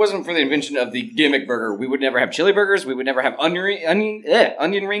it wasn't for the invention of the gimmick burger, we would never have chili burgers. We would never have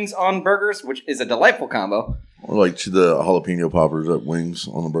onion rings on burgers, which is a delightful combo. Or like the jalapeno poppers at Wings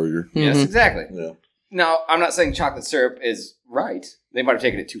on the burger. Yes, Mhm. exactly. Yeah. Now, I'm not saying chocolate syrup is right. They might have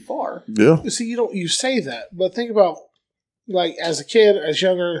taken it too far. Yeah. See, you say that, but think about like as a kid, as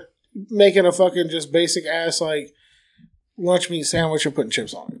younger, making a fucking just basic ass like lunch meat sandwich and putting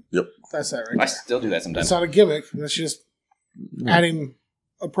chips on it. Yep. That's that right I there. still do that sometimes. It's not a gimmick. That's just adding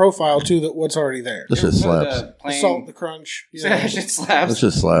a profile to what's already there. That shit slaps. The salt, the crunch. You know. That shit slaps. That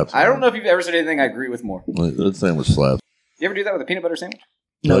shit slaps. I don't know if you've ever said anything I agree with more. Like, that sandwich slaps. You ever do that with a peanut butter sandwich?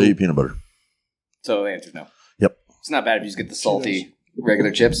 No, I eat peanut butter. So the answer's no. Yep. It's not bad if you just get the salty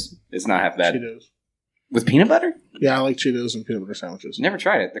regular chips. It's not half bad. Cheetos. With peanut butter? Yeah, I like Cheetos and peanut butter sandwiches. Never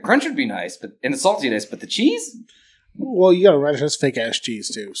tried it. The crunch would be nice, and the saltiness, but the cheese? Well, you gotta relish. That's fake ass cheese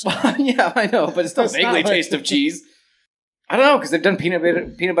too. So. Yeah, I know, but it's still That's not vaguely like- taste of cheese. I don't know, because they've done peanut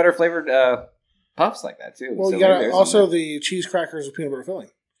butter flavored puffs like that too. Well, So you got maybe there's also something the cheese crackers with peanut butter filling.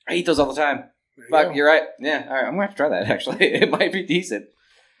 there. I eat those all the time. There you Fuck, go. you're right. Yeah, all right, I'm gonna have to try that. Actually, it might be decent.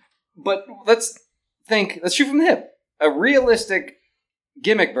 But let's shoot from the hip. A realistic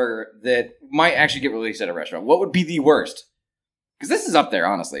gimmick burger that might actually get released at a restaurant. What would be the worst? Because this is up there,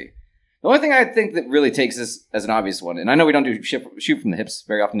 honestly. The only thing I think that really takes this as an obvious one, and I know we don't do shoot from the hips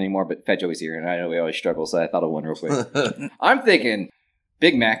very often anymore, but Fat Joey's here, and I know we always struggle, so I thought of one real quick. I'm thinking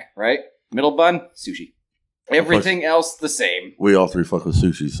Big Mac, right? Middle bun, sushi. Everything else the same. We all three fuck with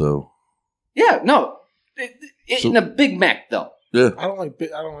sushi, so Yeah, no. In a Big Mac, though. yeah. I don't like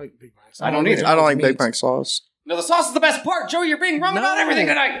Big Macs. I don't either. I don't like Big Mac sauce. No, the sauce is the best part. Joey, you're being wrong about everything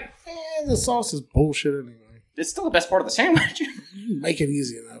tonight. The sauce is bullshit anyway. It's still the best part of the sandwich. You make it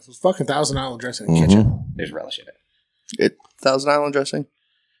easy enough. It's fucking Thousand Island dressing and ketchup. There's relish in it. Thousand Island dressing.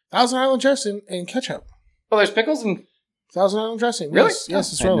 Thousand Island dressing and ketchup. Oh, there's pickles and... Thousand Island dressing. Really?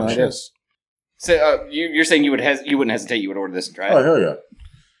 Yes, it's I had no relish. idea. Yes. So you're saying you wouldn't hesitate, you would order this and try it? Oh hell yeah.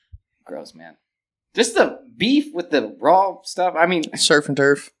 Gross, man. Just the beef with the raw stuff. I mean, Surf and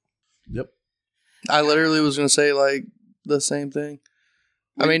turf. Yep. I literally was going to say like the same thing.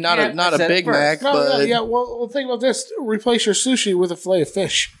 I mean, not Yeah, a I said it Big first. Mac, No, but yeah. Well, think about this. Replace your sushi with a fillet of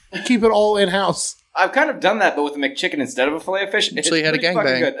fish. Keep it all in house. I've kind of done that, but with a McChicken instead of a filet of fish. It's So you had a pretty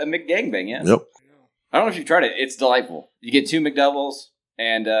fucking gangbang. good. A McGangbang, yes. Yep. I don't know if you've tried it. It's delightful. You get 2 McDoubles,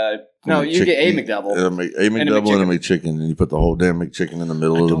 and no, you McChicken- get a McDouble. A McDouble and a McChicken, and you put the whole damn McChicken in the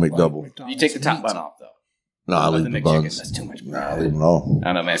middle of the McDouble. You take the top bun off, though. No, I Of leave the the McChicken. buns. That's too much. Nah, I leave them all. I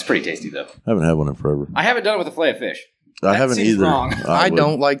don't know, man. It's pretty tasty, though. I haven't had one in forever. I haven't done it with a fillet of fish. I That haven't seems either. wrong. I would.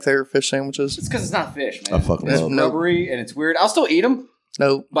 don't like their fish sandwiches. It's because it's not fish, man. I fuck 'em It's up. rubbery and it's weird. I'll still eat them,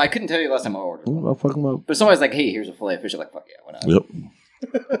 Nope. but I couldn't tell you the last time I ordered one. I'll fuck them up. But if somebody's like, hey, here's a fillet of fish. I'm like, fuck yeah, why not?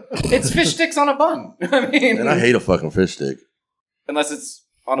 Yep. It's fish sticks on a bun. I mean, And I hate a fucking fish stick. unless it's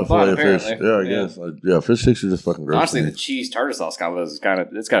on a A bun, fillet of apparently. fish. Yeah, I guess. Yeah, fish sticks are just fucking gross. Honestly, to the me. cheese tartar sauce combo is kind of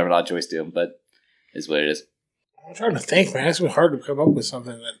an odd choice too, but it's what it is. I'm trying to think, man. It's been hard to come up with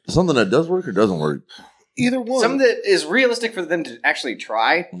something that Something that does work or doesn't work. either one. Something that is realistic for them to actually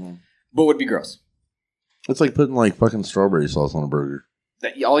try, Mhm. but would be gross. It's like putting like fucking strawberry sauce on a burger.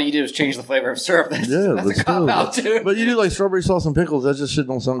 That all you do is change the flavor of syrup. That's, Yeah, that's but a cop still. out too. But you do like strawberry sauce and pickles. That just shit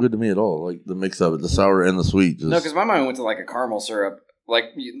don't sound good to me at all. Like the mix of it, the sour and the sweet. Just, No, because my mind went to like a caramel syrup, like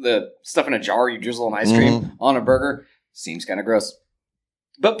the stuff in a jar you drizzle on ice cream Mm-hmm. on a burger. Seems kind of gross.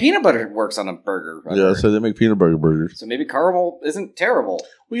 But peanut butter works on a burger. I've yeah, heard. so they make peanut butter burgers. So maybe caramel isn't terrible.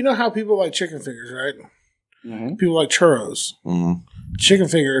 Well, you know how people like chicken fingers, right? Mm-hmm. People like churros. Mm. Chicken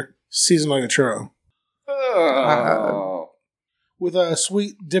finger seasoned like a churro Oh. with a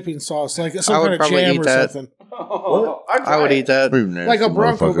sweet dipping sauce, like some I would kind of probably jam eat or that. something, I would eat that. like a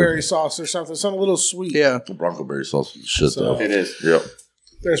Bronco berry sauce or something. Something a little sweet. Yeah. The Bronco berry sauce is shit So- though. It is. Yep.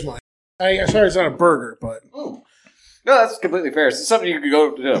 There's mine. Sorry, it's not a burger, but No, that's completely fair. It's something you could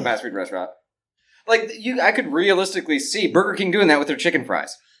go to a fast food restaurant. Like I could realistically see Burger King doing that with their chicken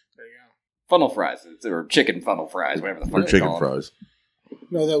fries, there you go. funnel fries, or chicken funnel fries, whatever the fuck Or they chicken call them. fries.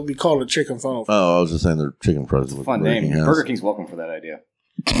 No, that would be called a chicken funnel. Oh, I was just saying they're chicken fries. With Fun Burger name. King has. Burger King's welcome for that idea.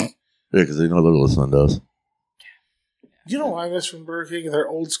 Yeah, because they know they're listening to us. You know what I miss from Burger King? Their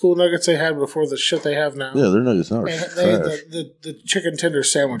old school nuggets they had before the shit they have now. Yeah, they're nuggets now. are They had trash. the chicken tender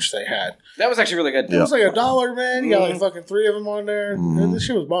sandwich they had. That was actually really good. It was like $1, man. You got like fucking 3 of them on there. Mhm. This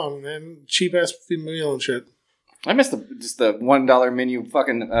shit was bomb, man. Cheap ass meal and shit. I missed just the $1 menu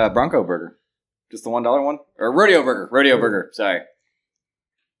fucking Bronco burger. Just the $1 one? Or rodeo burger. Rodeo burger. Sorry.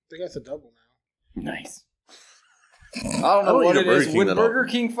 They got the double now. Nice. I don't know don't what eat it a Burger is. King When that Burger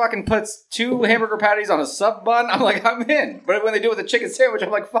King fucking puts 2 hamburger patties on a sub bun, I'm like, I'm in. But when they do it with a chicken sandwich,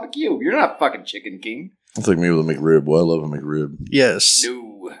 I'm like, fuck you. You're not fucking Chicken King. It's like me with a McRib. Boy, I love a McRib. Yes.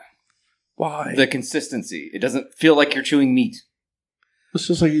 No. Why? The consistency. It doesn't feel like you're chewing meat. It's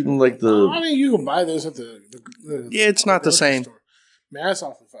just like eating like the. I mean, you can buy those at the Yeah, it's not the grocery same. store. Man, that's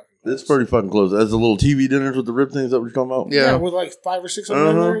awfully fucking close. It's pretty fucking close. As the little TV dinners with the rib things that we're talking about. Yeah. with like 5 or 6 of them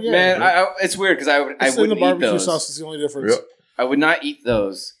in Uh-huh. there. Yeah. Man, it's weird because I It's in the wouldn't eat barbecue those. sauce is the only difference. Yep. I would not eat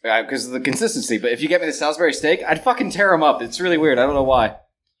those because of the consistency. But if you get me the Salisbury steak, I'd fucking tear them up. It's really weird. I don't know why.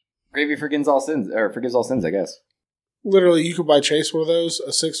 Gravy forgives all sins, I guess. Literally, you could buy Chase one of those,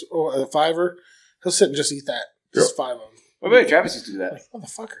 a 6 or a 5-er. He'll sit and just eat that. Just 5 of them. Wait, Travis used to do that. Like,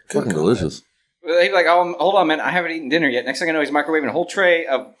 motherfucker. Good Fucking God. delicious. He'd be like, oh, hold on, man. I haven't eaten dinner yet. Next thing I know, he's microwaving a whole tray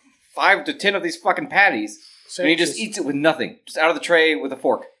of 5 to 10 of these fucking patties. And he just eats it with nothing. Just out of the tray with a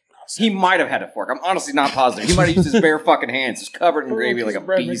fork. He might have had a fork. I'm honestly not positive. He might have used his bare fucking hands, just covered in gravy like a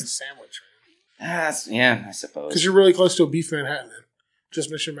bread makes a beast. sandwich. Yeah, I suppose. Because you're really close to a beef Manhattan. Then.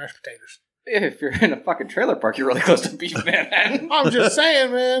 Just miss your mashed potatoes. If you're in a fucking trailer park, you're really close to beef Manhattan. I'm just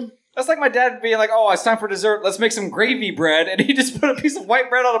saying, man. That's like my dad being like, "Oh, it's time for dessert. Let's make some gravy bread," and he just put a piece of white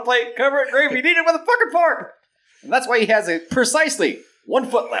bread on a plate, cover it in gravy, and eat it with a fucking fork. And that's why he has precisely 1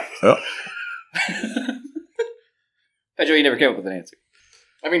 foot left. Yep. I Joe, he never came up with an answer.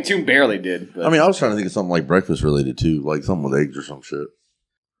 I mean, Toon barely did. But I mean, I was trying to think of something like breakfast related too, like something with eggs or some shit.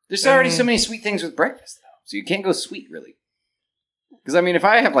 there's already so many sweet things with breakfast, though, so you can't go sweet, really. Because, I mean, if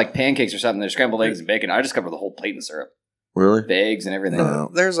I have, like, pancakes or something, there's scrambled eggs and bacon, I just cover the whole plate in syrup. Really? The eggs and everything. No.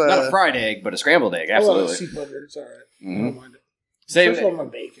 There's Not a fried egg, but a scrambled egg, absolutely. Sea butter, it's all right. Mhm. I don't mind it. Same. Especially on my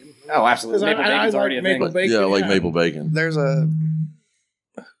bacon. Oh, absolutely. Maple I bacon's like already a maple thing. bacon. Yeah, like maple bacon. there's a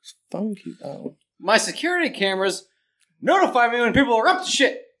phone keep. Oh, My security cameras notify me when people are up to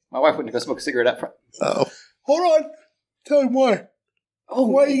shit. My wife wouldn't go smoke a cigarette up front. Hold on. Tell him why. Oh,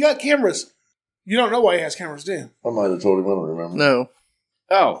 Why you got cameras? You don't know why he has cameras, do you? I might have told him. I don't remember.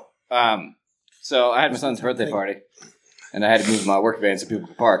 no. So I had my son's birthday party, and I had to move my work van so people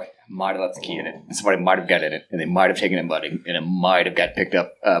could park. Might have left the key in it, and somebody might have got in it, and they might have taken it muddy, and it might have got picked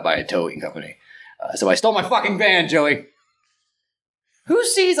up by a towing company. So I stole my fucking van, Joey. Who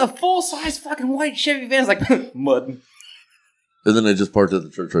sees a full-size fucking white Chevy van? It's like, mud. And then they just parked at the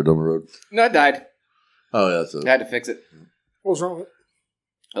church right down the road. No, it died. Oh, yeah, that's it. I had to fix it. What was wrong with it?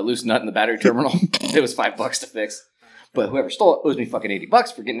 A loose nut in the battery terminal. It was $5 to fix. But whoever stole it owes me fucking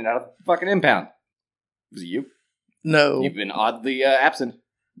 $80 for getting it out of the fucking impound. Was it you? No. You've been oddly absent.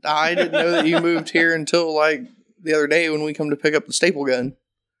 I didn't know that you moved here until like the other day when we come to pick up the staple gun.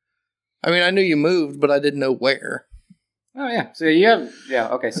 I mean, I knew you moved, but I didn't know where. Oh, yeah. So you have,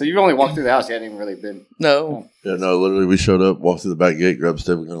 okay. So you've only walked through the house. You hadn't even really been. No. Yeah, no, literally, we showed up, walked through the back gate, grabbed the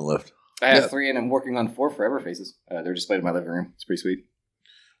stable gun, and left. I have Yeah. 3, and I'm working on 4 forever faces. They're displayed in my living room. It's pretty sweet.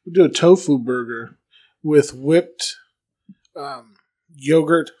 We do a tofu burger with whipped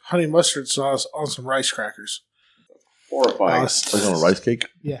yogurt, honey mustard sauce on some rice crackers. Horrifying. Like on a rice cake?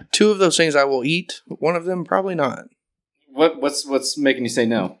 2 of those things I will eat. One of them probably not. What's making you say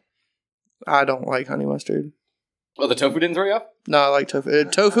no? I don't like honey mustard. Oh, the tofu didn't throw you off? No, I like tofu.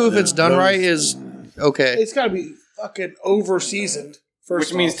 Tofu, if it's done right, is okay. It's got to be fucking over seasoned.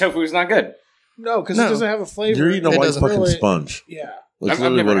 Which means tofu is not good. No, because No. it doesn't have a flavor. You're eating a It white doesn't fucking really- sponge. Yeah. That's I've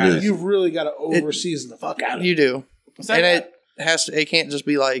literally never what had it it. is. You've really got to over season the fuck out of it. You do. So And it has to, it can't just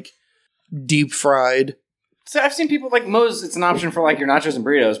be like deep fried. So I've seen people like Moe's. It's an option for like your nachos and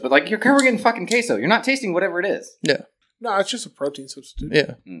burritos, but like you're covering it in fucking queso. You're not tasting whatever it is. No, it's just a protein substitute.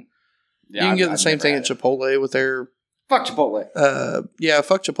 Yeah. You can get the same thing at Chipotle with their Fuck Chipotle.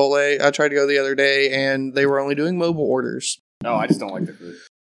 fuck Chipotle. I tried to go the other day and they were only doing mobile orders. No, I just don't like the food.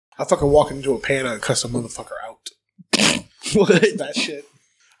 I fucking walk into a Panda and cuss a motherfucker out. What? That shit.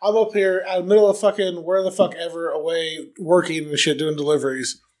 I'm up here out of the middle of fucking where the fuck ever away working and shit doing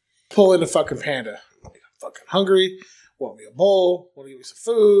deliveries. Pull in a fucking Panda. I'm fucking hungry. Want me a bowl. Want to give me some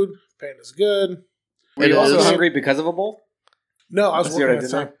food. Panda's good. Were you It also is. hungry because of a bowl? No, I was See what I working at did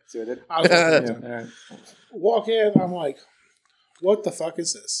the time. there? See what I did? I was working at the Yeah, time. all right. Walk in, I'm like, what the fuck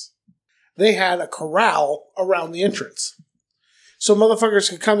is this? They had a corral around the entrance. So motherfuckers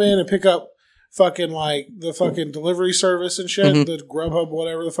could come in and pick up fucking like the fucking delivery service and shit, Mhm. the Grubhub,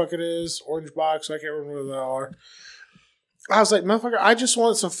 whatever the fuck it is, Orange Box, I can't remember what they all are. I was like, motherfucker, I just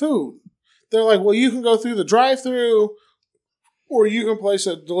want some food. They're like, well, you can go through the drive-thru or you can place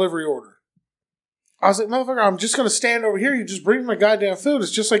a delivery order. I was like, motherfucker, I'm just going to stand over here. You just bring me my goddamn food.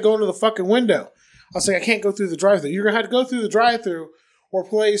 It's just like going to the fucking window. I was like, I can't go through the drive-thru. You're going to have to go through the drive-thru or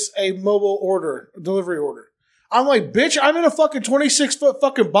place a mobile order, a delivery order. I'm like, bitch, I'm in a fucking 26-foot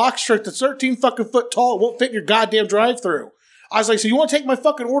fucking box truck that's 13 fucking foot tall. It won't fit in your goddamn drive-thru. I was like, so you want to take my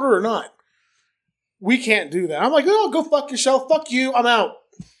fucking order or not? We can't do that. I'm like, oh, go fuck yourself. Fuck you. I'm out.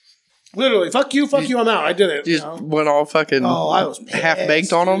 Literally, fuck you, I'm out. I did it. You You just know? went all fucking Oh, I was half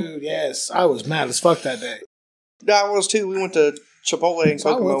baked on them. dude. Yes, I was mad as fuck that day. I was too. We went to Chipotle and So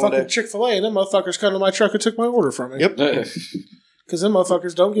I Kokomo went one fucking day. Chick-fil-A and them motherfuckers come to my truck and took my order from me. Yep. Because them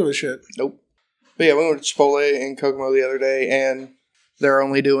motherfuckers don't give a shit. Nope. But yeah, we went to Chipotle and Kokomo the other day, and they're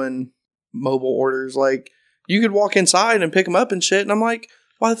only doing mobile orders. Like, you could walk inside and pick them up and shit, and I'm like,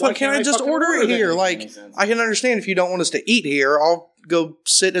 why the fuck can't I just fucking order it order here? that? Like, Makes sense. I can understand if you don't want us to eat here. I'll go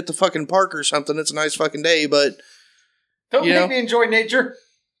sit at the fucking park or something. It's a nice fucking day, but Don't You make know? me enjoy nature.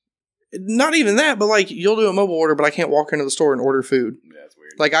 not even that. But, like, you'll do a mobile order, but I can't walk into the store and order food. Yeah, that's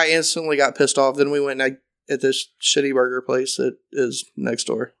weird. Like, I instantly got pissed off. Then we went and at this shitty burger place that is next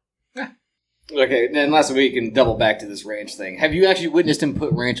door. Okay, and last week, and double back to this ranch thing. Have you actually witnessed him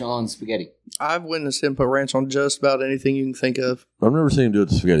put ranch on spaghetti? I've witnessed him put ranch on just about anything you can think of. I've never seen him do it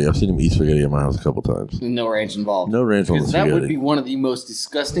to spaghetti. I've seen him eat spaghetti at my house a couple times. No ranch involved. No ranch on the Because that spaghetti. would be one of the most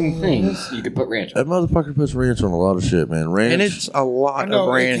disgusting things you could put ranch on. That motherfucker puts ranch on a lot of shit, man. Ranch. And it's a I lot know.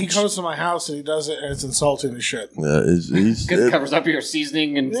 of ranch. He comes to my house and he does it, and it's insulting as shit. Yeah, he's Because it covers up your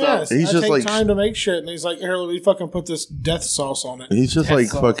seasoning and Yes, stuff. He's I just take like- time to make shit, and he's like, "Here, let me fucking put this death sauce on it." He's just That's like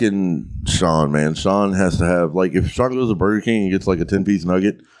sauce. fucking Sean, man. Sean has to have, like, if Sean goes to Burger King and gets like a 10-piece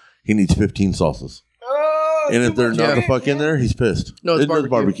nugget, he needs 15 sauces. Oh, And if they're not Yeah. the fuck in there, he's pissed. No, it's It's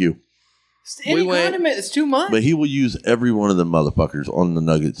barbecue. Any We went- condiment is too much. But he will use every one of them motherfuckers on the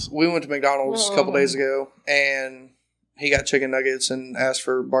nuggets. We went to McDonald's a couple days ago, and he got chicken nuggets and asked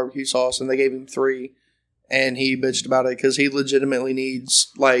for barbecue sauce, and they gave him 3. And he bitched about it because he legitimately needs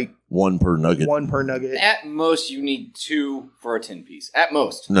like One per nugget. 1 per nugget. At most, you need 2 for a 10-piece. At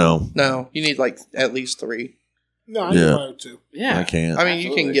most. No, No, you need like at least 3. No, I Yeah. need mine too. Yeah. I can't. I mean,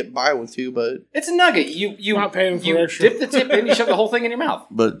 you Absolutely. can get by with 2, but It's a nugget. You Not paying for you extra. dip the tip in, you shove the whole thing in your mouth.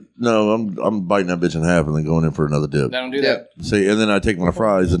 But no, I'm biting that bitch in half and then going in for another dip. I don't do yeah, that. See, and then I take my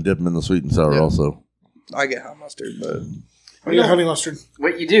fries and dip them in the sweet and sour Yeah. also. I get hot mustard, but I get honey mustard.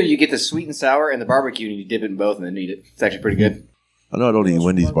 What you do, you get the sweet and sour and the barbecue, and you dip it in both, and then eat it. It's actually pretty good. I know I don't eat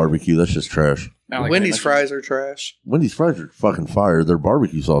Wendy's barbecue. That's just trash. I don't like Wendy's honey mustard. fries are trash. Wendy's fries are fucking fire. Their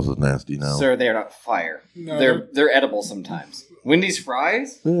barbecue sauce is nasty now. Sir, they are not fire. No, They're edible sometimes. Wendy's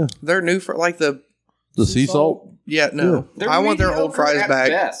fries? Yeah. They're new for like the Sea salt? yeah no. They're I want their old mediocre fries at back.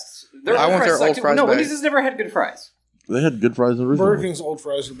 Best. I want their old fries No, back. Wendy's has never had good fries. They had good fries Burger originally. King's old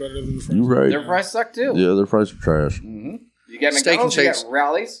fries are better than the fries. You right. Their fries suck too. Yeah, their fries are trash. Mm-hmm. You got Steak and McDonald's, you shakes. got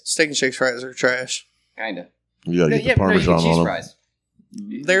Rallies. Steak and Shake fries are trash. Kinda. You gotta get the you Parmesan get cheese on them. fries.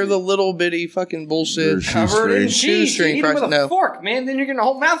 They're the little bitty fucking bullshit. They're Covered in shoestring. cheese. You Shoestring eat them with fries, a no. fork, man. Then you're getting a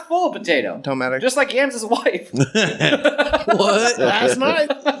whole mouthful of potato. Don't matter. Just like Yams' wife. What? Last night.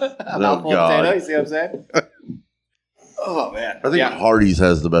 A mouthful of God. potato. You see what I'm saying? Oh man. I think yeah. Hardee's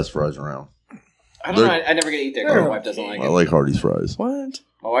has the best fries around. I don't know. they're- I never get to eat there because my wife doesn't like I it. like Hardee's fries. What?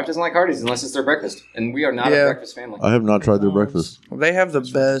 My wife doesn't like Hardee's unless it's their breakfast, and we are not Yeah. a breakfast family. I have not tried their breakfast. They have the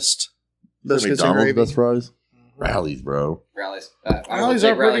best biscuits and McDonald's gravy. best fries? Rallies, bro. Rallies. Rallies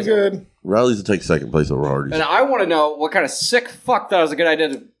are pretty good. Rallies would take second place over Hardee's. And I want to know what kind of sick fuck thought it was a good idea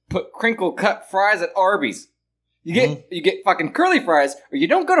to put crinkle cut fries at Arby's. You get fucking curly fries, or you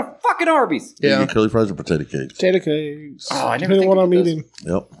don't go to fucking Arby's. You Yeah. get curly fries or potato cakes? Potato cakes. Oh, I never Depending think on what of I'm those. eating.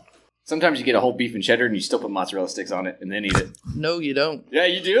 Yep. Sometimes you get a whole beef and cheddar, and you still put mozzarella sticks on it, and then eat it. No, you don't. Yeah,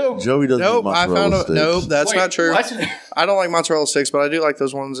 you do. Joey doesn't Nope, eat I mozzarella found a sticks. nope. That's Wait, not true. What? I don't like mozzarella sticks, but I do like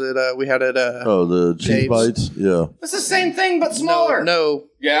those ones that we had at. Oh, the cheese Dave's. bites? Yeah. It's the same thing, but smaller. No,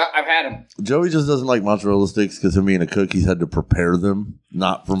 Yeah, I've had them. Joey just doesn't like mozzarella sticks because him being a cook, he's had to prepare them,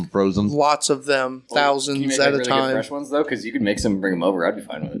 not from frozen. lots of them, Can you thousands make at like a really good time. fresh ones though, because you could make some and bring them over. I'd be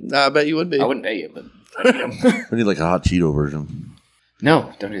fine with it. I bet you would be. I wouldn't pay you, but I'd eat 'em. We need like a hot Cheeto version.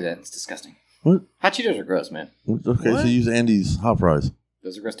 No, don't do that. It's disgusting. What? Hot Cheetos are gross, man. Okay, What? so use Andy's hot fries.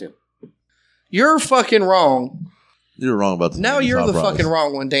 Those are gross too. You're fucking wrong. You're wrong about the Now Andy's you're hot the fries. fucking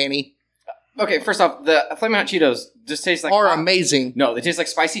wrong one, Danny. Okay, first off, the Flamin' Hot Cheetos just taste like Are hot- amazing. No, they taste like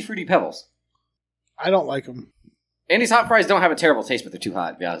spicy fruity pebbles. I don't like them. Andy's hot fries don't have a terrible taste, but they're too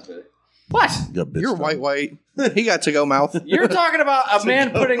hot. To be honest with you. What? You got bitch You're stomach. white. He got to go mouth. You're talking about a man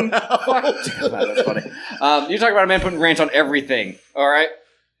putting. That's funny. You're talking about a man putting ranch on everything. All right,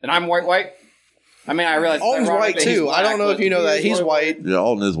 and I'm white. I mean, I realize Alton's I'm wrong, white but he's too. I don't black, know if but you know that. he is He's white. white. Yeah,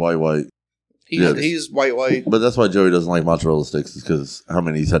 Alton is white. He's white. But that's why Joey doesn't like mozzarella sticks, is because how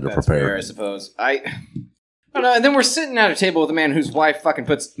many he's had to That's fair, prepare. I suppose. I don't know. And then we're sitting at a table with a man whose wife fucking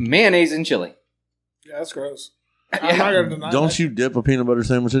puts mayonnaise in chili. Yeah, that's gross. I'm not going to deny Don't that. you dip a peanut butter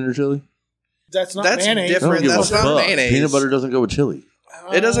sandwich in your chili? That's not That's mayonnaise. different. I don't give That's a not fuck. mayonnaise. Peanut butter doesn't go with chili.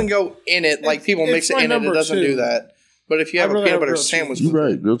 It doesn't go in it like people it's mix it my in it. It number doesn't two. do that. But if you I'd have a rather peanut have butter grilled sandwich, cheese. You're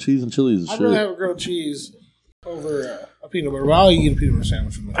right. Grilled cheese and chili is I'd shit. rather have a grilled cheese over a peanut butter. Well, I'll eat a peanut butter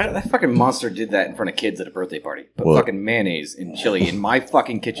sandwich from that. That fucking monster did that in front of kids at a birthday party. Put What? fucking mayonnaise in chili in my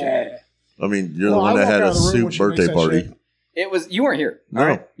fucking kitchen. I mean, you're Well, the one I that walk had out a of the room soup when she makes birthday that party. shit. It was you weren't here. No. All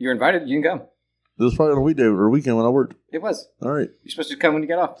right, you're invited. You can come. It was probably on a weekday or weekend when I worked. It was. All right. You're supposed to come when you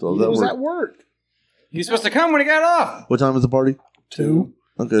get off. So It that was worked. at work. You're supposed to come when you got off. What time is the party? 2.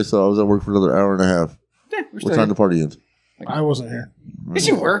 Okay, so I was at work for another hour and a half. Yeah, we're What still time here. the party ends? I wasn't here. Yes,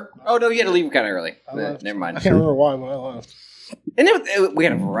 you were. Oh no, you had to leave kind of early. I left. Never mind. I can't remember why, but I left. And we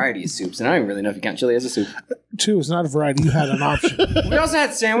had a variety of soups, and I don't even really know if you count chili as a soup. 2 is not a variety. You had an option. We also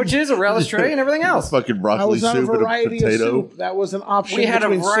had sandwiches, a relish tray, and everything else. Fucking That broccoli was not a soup and a variety of potato. soup. That was an option. We had a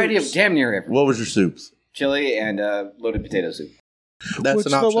between variety soups. of damn near everything. What was your soups? Chili and loaded potato soup. That's Which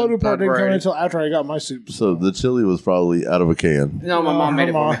an the option. loaded part not didn't come in variety. until after I got my soup. So the chili was probably out of a can. No, my mom made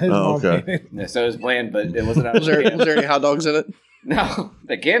it for me. His Oh, mom okay. made it. Yeah, so it was bland, but it wasn't out Was of there, the can. was there any hot dogs in it? No,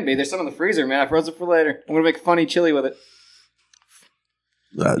 they can be. There's some in the freezer, man. I froze it for later. I'm gonna make funny chili with it.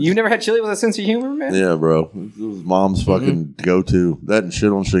 That's- You never had chili with a sense of humor, man? yeah, bro. It was mom's fucking go-to. That and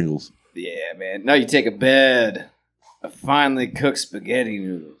shit on shingles. Yeah, man. No, you take a bed of finely cooked spaghetti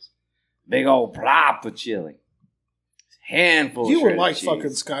noodles, big old plop of chili, handful. You of would shredded like cheese. fucking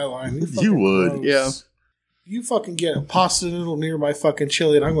Skyline. You fucking would. gross. Yeah. You fucking get a pasta noodle near my fucking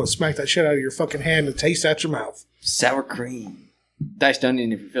chili, and I'm going to smack that shit out of your fucking hand and taste out your mouth. Sour cream, diced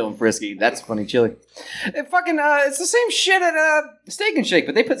onion if you're feeling frisky. That's funny chili. It fucking it's the same shit at Steak and Shake,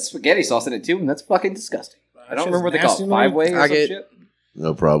 but they put spaghetti sauce in it too, and that's fucking disgusting. I don't shit's remember what they call nasty, it. man. 5-way or I some get- shit.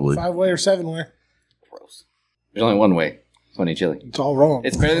 No, probably. 5-way or 7-way. Gross. There's only one way. Funny chili. It's all wrong.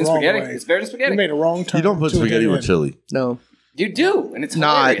 It's better than Wrong spaghetti. way. It's better than You spaghetti. made a wrong turn. You don't put to a spaghetti dead with end. chili. No. You do, and it's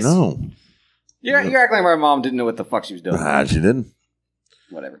Not. hilarious. No. You're acting like my mom didn't know what the fuck she was doing. Nah, she didn't.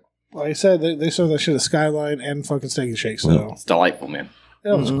 Whatever. Like I said, they serve that shit at Skyline and fucking Steak and Shake, so It's delightful, man.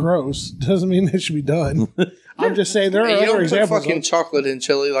 that was gross. Doesn't mean it should be done. I'm just saying there are Hey, you other don't put examples. fucking Of, chocolate in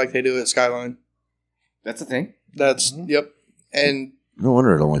chili like they do at Skyline. That's the thing. That's, yep. And No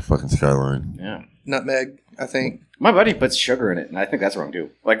wonder I don't like fucking Skyline. Yeah. nutmeg, I think. My buddy puts sugar in it, and I think that's wrong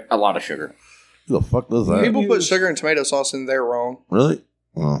too. Like a lot of sugar. Who the fuck does that? People put use- sugar and tomato sauce in there wrong. Really?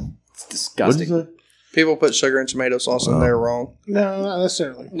 Oh. It's What did disgusting. you say? People put sugar and tomato sauce in there wrong. no, not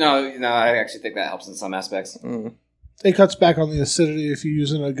necessarily. No, I actually think that helps in some aspects. Mm. It cuts back on the acidity if you're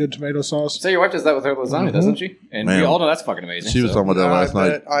using a good tomato sauce. So your wife does that with her lasagna, doesn't she? And we Man. all know that's fucking amazing. She was so. talking about that last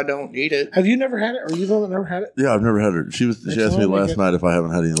night. I don't eat it. Have you never had it? Or you the one that never had it? Yeah, I've never had her. She asked me Excellent. last night if I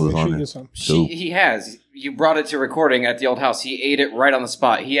haven't had any Make sure you lasagna. get some. So He has. You brought it to recording at the old house. He ate it right on the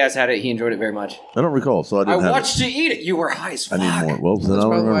spot. He has had it. He enjoyed it very much. I don't recall, so I I didn't have watched you eat it. You were high as it. fuck. I need more. Well, then I That's don't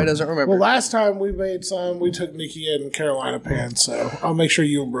probably why he remember. doesn't remember. Well, last time we made some, we took Nikki and Carolina pan, so I'll make sure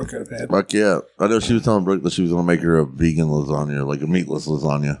you and Brooke get a pan. Fuck yeah. I know she was telling Brooke that she was going to make her a vegan lasagna, like a meatless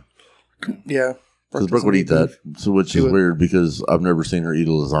lasagna. Yeah. Because Brooke would eat that, so which She is would. weird because I've never seen her eat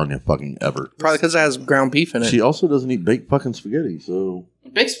a lasagna fucking ever. Probably because it has ground beef in it. She also doesn't eat baked fucking spaghetti, so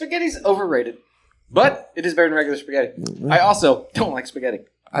Baked spaghetti's overrated, but it is better than regular spaghetti. I also don't like spaghetti.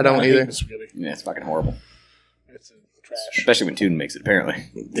 I don't hate either. the spaghetti. Yeah, it's fucking horrible. It's trash. Especially when Tune makes it, apparently.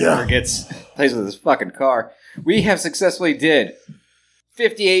 Yeah. Plays with his fucking car. We have successfully did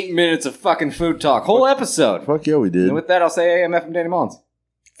 58 minutes of fucking food talk. Whole episode. fuck yeah, we did. And with that, I'll say AMF from Danny Mullins.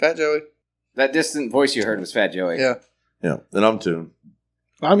 Fat Joey. That distant voice you heard was Fat Joey. Yeah. Yeah, and I'm tuned.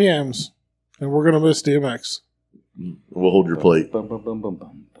 I'm Yams, and we're going to miss DMX. We'll hold your plate. Bum, bum, bum, bum,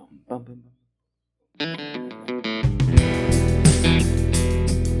 bum, bum, bum, bum.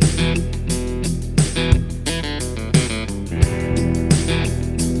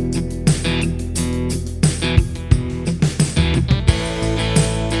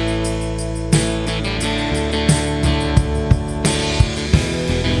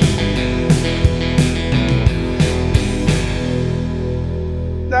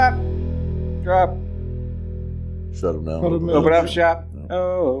 Stop. Drop. Shut him down. Put him in. Open up shop.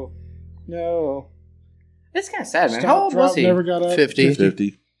 Oh, no. It's kind of sad, man. Stop, How old drop, was he? Never got up. 50.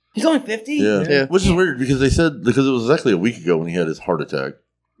 50. He's only 50? Yeah. Yeah. Which is weird because they said, because it was exactly a week ago when he had his heart attack.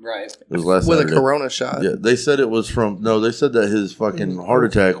 Right. It was last With Saturday. a Corona shot. Yeah, they said it was from, no, they said that his fucking heart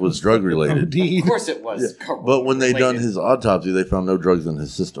attack was drug Oh, related. indeed. Of course it was. But when they done his autopsy, they found no drugs in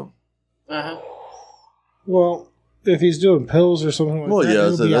his system. Uh-huh. Well, if he's doing pills or something like Well, that, yeah,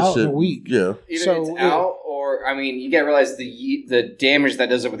 he'll so be that out shit. in a week. Yeah. Either So, it's yeah. out or, I mean, you gotta realize the damage that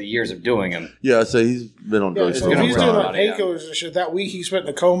does over the years of doing him. Yeah, I say he's been on Yeah, drugs so for a if long he's doing time. like painkillers and shit, that week he spent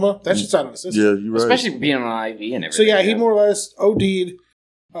in a coma, that shit's out of his system. Yeah, you're right. Especially being on an IV and everything. So yeah, he more or less OD'd,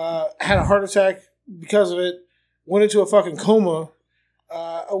 had a heart attack because of it, went into a fucking coma.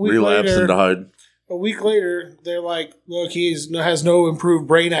 A week relapsed and later, died. a week later, they're like, "Look, has no improved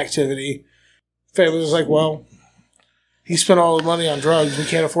brain activity." Family was like, "Well, he spent all the money on drugs. We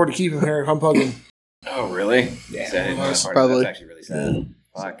can't afford to keep him here. Come plug him." Oh, really? Yeah, So I didn't know that part. probably. That's actually really sad.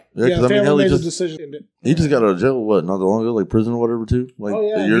 Fuck. Yeah, Yeah, because I mean, family hell, made the he decision. just got out of jail, what, not that long ago? Like prison or whatever, too? Like Oh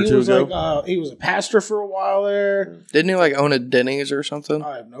yeah, a year or he two was ago? like, he was a pastor for a while there. Didn't he like own a Denny's or something?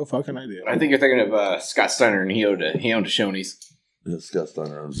 I have no fucking idea. I think you're thinking of Scott Steiner, and he owned a Shoney's. Yeah, Scott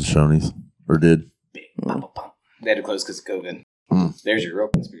Steiner owns the Shoney's. Or did. They had to close because of COVID. Mm. There's your real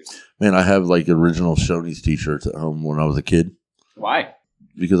conspiracy. Man, I have like original Shoney's t-shirts at home when I was a kid. Why?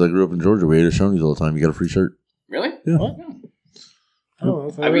 Because I grew up in Georgia. We ate at Shoney's all the time. You got a free shirt. Really? Yeah. What? I don't know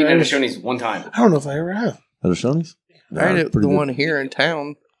if I I've eaten ever at a Shoney's one time. I don't know if I ever have. At a Shoney's? I ate Nah, it, pretty the good. one here in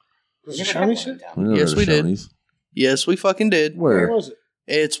town. Was We it never had Shiny one in shit? town. We never Yes, had a we did. Shoney's. Yes, we fucking did. Where Where? was it?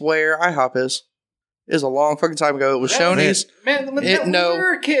 It's where IHOP is. It was a long fucking time ago. It was Shoney's. Man, when no. we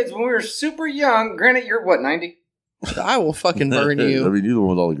were kids, when we were super young, granted, you're what, 90? I will fucking burn I you. mean, you're the one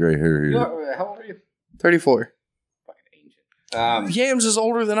with all the gray hair here. How old are you? 34. Fucking ancient. Yams is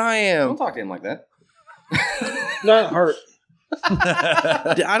older than I Don't am. talk to him like that. Not hurt.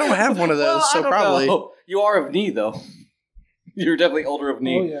 I don't have one of those, Well, I so don't probably. know. You are of knee, though. You're definitely older of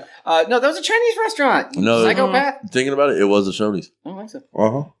knee. Oh, yeah. No, that was a Chinese restaurant. No. Psychopath? Thinking about it, it was a Shoney's. I don't think so.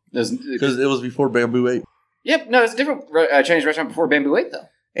 Uh-huh. Because it was before Bamboo 8. Yep, no, it's a different Chinese restaurant before Bamboo 8, though.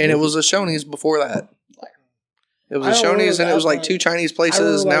 And it was a Shoney's before that. It was a I don't remember Shoney's, and it that, was like but 2 Chinese I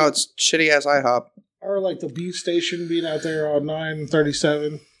places. remember, Now like- it's shitty ass IHOP. Or like the beef station being out there on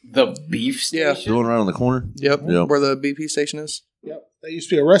 937. The beef Yeah. station? The one right on the corner? Yep, Yep. where the BP station is. Yep. That used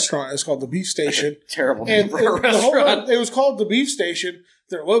to be a restaurant. It's called the Beef Station. Terrible name And for a the whole restaurant. it was called the Beef Station.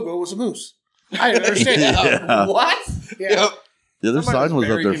 Their logo was a moose. I didn't understand that. Yeah. What? Yeah. Yep. Yeah, their Somebody sign was was up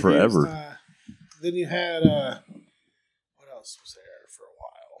very there confused. forever. Then you had what else was there for a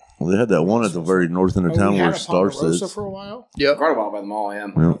while? Well, they had that one at the very north end of town we had where a Star Ponderosa sits. for a while. Yep. Quite a while by the mall, yeah.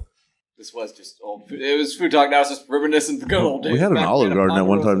 Yeah. This was just old food. It was food talk. Now it's just reminiscent of the good old days. We had an Back Olive when Garden at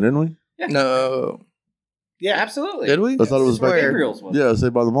one Ponderosa- time, didn't we? No. Yeah, absolutely. Did we? I thought it was back Where? Gabriel's was. Yeah, say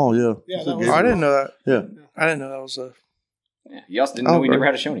by the mall, yeah. Yeah, It's that a was- Oh, I Gabriel. didn't know that. Yeah. I didn't know that was a. Yeah. You also didn't know we Olive never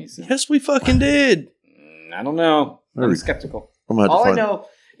had a Shoney's. Yes, we fucking did. I don't know. I'm Maybe. skeptical. I'm going to All have I to find know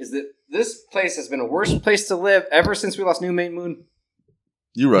is that this place has been a worse place to live ever since we lost New Main Moon.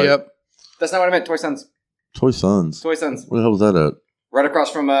 You're right. Yep. That's not what I meant. Toy Sons. Toy Sons. Toy Sons. Where the hell was that at? Right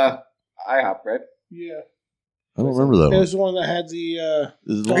across from IHOP, right? Yeah. I don't remember that It one. was the one that had the Is it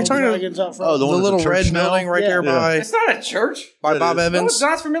the Are you one? talking about- dragons out front. Oh, the The one that's little a church red now? building right Yeah. there Yeah. by It's not a church. by It Bob is. No, Evans. it's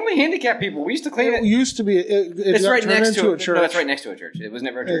not. It's for mentally handicapped people. We used to clean It it. used to be. It It's got right turned next into to a church. No, it's right next to a church. It was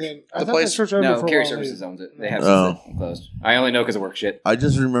never a And church. then, I The thought place- that church owned it No, for a Carry while, Services yeah. owns it. They have Oh. since closed. I only know because of work shit. I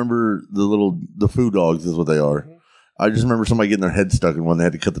just remember the food dogs is what they are. I just remember somebody getting their head stuck in one. They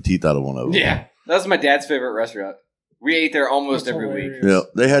had to cut the teeth out of one of them. Yeah, that was my dad's favorite restaurant. We ate there almost That's every week. hilarious. Yeah,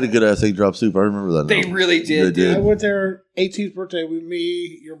 they had a good ass egg drop soup. I remember that. They now. really did. They did. I went there 18th birthday with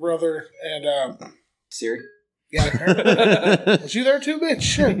me, your brother, and Siri. yeah. Was you there too,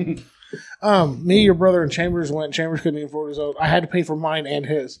 bitch? Me, your brother, and Chambers went. Chambers couldn't even afford his own. I had to pay for mine and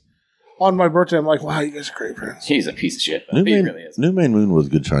his. On my birthday, I'm like, wow, you guys are great friends. He's a piece of shit. New He Main, really is. New Main Moon was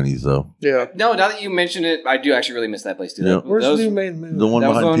good Chinese though. Yeah. No, now that you mention it, I do actually really miss that place too. Yeah. Where's Those- the new main moon? The one that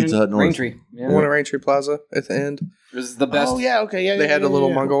was behind on Pizza Hut North. Raintree. Yeah. The one at Raintree Plaza at the end. It was the best. Oh, yeah, okay. Yeah, They yeah, had yeah, the little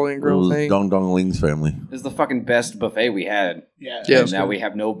yeah. Mongolian It grill was thing. Dong Dong Ling's family. It was the fucking best buffet we had. Yeah. Yeah. And now we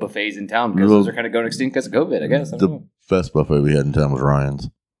have no buffets in town because Well, those are kind of going extinct because of COVID, I guess. I don't The know. best buffet we had in town was Ryan's.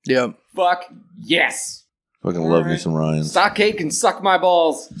 Yep. Fuck yes. Fucking love me Alright. some Ryan's. Stockade can suck my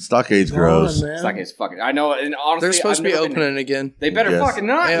balls. Stockade's Come gross. on, man. Stockade's fucking. I know, and honestly, They're supposed I've to be never been- opening again. They better Yes. fucking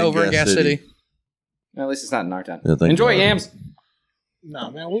not. And over in Gas Gas City. City. Well, at least it's not in our town. Yeah, thank Enjoy you. yams. No,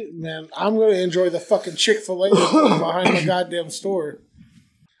 man, I'm going to enjoy the fucking Chick-fil-A behind my goddamn store.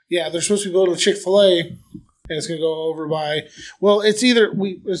 Yeah, they're supposed to be building a Chick-fil-A, and it's going to go over by. Well, it's either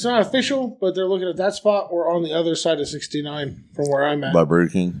it's not official, but they're looking at that spot or on the other side of 69 from where I'm at. By Burger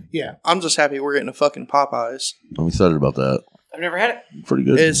King. Yeah, I'm just happy we're getting a fucking Popeyes. I'm excited about that. I've never had it. Pretty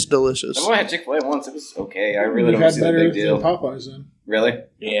good. It's delicious. I've only had Chick-fil-A once. It was okay. I really We've don't had see the better big deal. than Popeyes then. Really?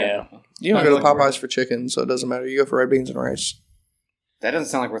 Yeah. You don't Not go to like Popeyes for chicken, so it doesn't matter. You go for red beans and rice. That doesn't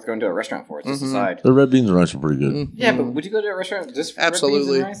sound like worth going to a restaurant for. It's just a Mhm. side. The red beans and rice are pretty good. Yeah, but would you go to a restaurant just for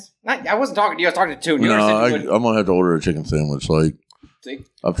Absolutely. red beans and rice? I wasn't talking to you. I was talking to Toon. You No, already said you would. I'm gonna have to order a chicken sandwich. Like See?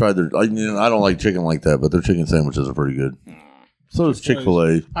 I've tried their. I don't like chicken like that, but their chicken sandwiches are pretty good. So is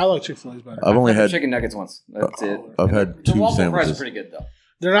Chick-fil-A. I like Chick-fil-A's better. I've only I've had had chicken nuggets once. That's it. I've had The two waffle fries are sandwiches. pretty good though.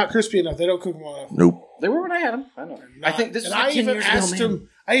 They're not crispy enough. They don't cook them well enough. Nope. They were when I had them. I know. I think this And is I 15 even years asked ago, man. them.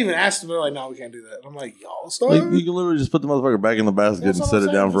 I even asked them. They're like, "No, we can't do that." I'm like, "Y'all start." Like, you can literally just put the motherfucker back in the basket That's and what set I'm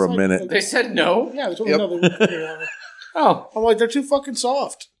it down saying. for a It's like- minute. They said no. Yeah, they told me Yep. no. They wouldn't. Oh, I'm like, they're too fucking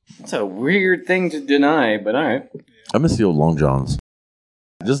soft. that's a weird thing to deny, but all right. I miss the old Long Johns.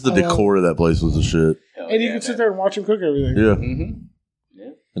 Just the decor of that place was the shit. And you can sit there and watch them cook everything. Yeah. Mm-hmm.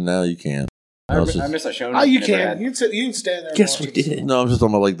 And now you can't. I Now it's just- miss a show. Oh, you can. You can stand there. And Yes, watch we it. did. No, I'm just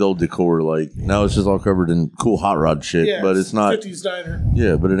talking about like the old decor. Like now it's just all covered in cool hot rod shit, Yeah, but it's not. 50s diner.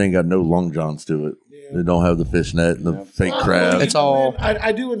 Yeah, but it ain't got no Long Johns to it. Yeah. They don't have the fishnet and the fake crab. It's all-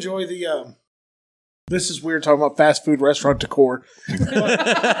 I do enjoy the. This is weird talking about fast food restaurant decor. But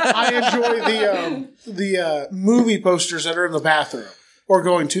I enjoy the movie posters that are in the bathroom, or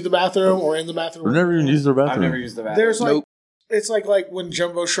going to the bathroom, or in the bathroom. I've never even used their I've bathroom. never used the bathroom. There's like Nope. It's like when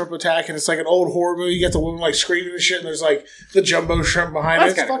Jumbo Shrimp attack, and it's like an old horror movie. You get the woman like screaming and shit, and there's like the Jumbo Shrimp behind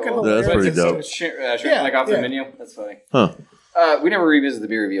That's it. It's kinda fucking cool. Yeah, that's hilarious. pretty dope. Shrimp, like off the menu. That's funny. Huh. We never revisited the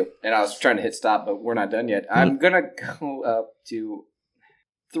beer review, and I was trying to hit stop, but we're not done yet. I'm gonna go up to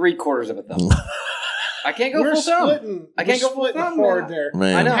 3/4 of a thumb. I can't go We're full thumb. splitting. I can't we're go full splitting thumb, hard man. there.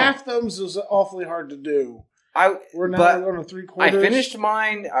 Man. I know. Half thumbs is awfully hard to do. We're now but going to 3/4. I finished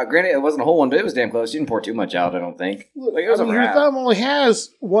mine. Granted, it wasn't a whole one, but it was damn close. You didn't pour too much out, I don't think. Look, Like, it was I mean, over your half. thumb only has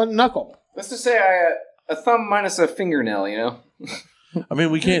one knuckle. Let's just say a thumb minus a fingernail, you know? I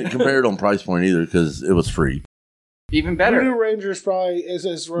mean, we can't compare it on price point either because it was free. Even Voodoo better. Rangers probably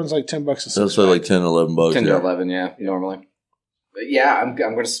runs like $10 a So six. it's like 10, 11 bucks. 10 to yeah. 11, yeah, normally. But yeah, I'm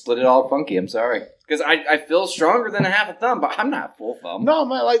going to split it all funky. I'm sorry. Because I feel stronger than a half a thumb, but I'm not full thumb. No,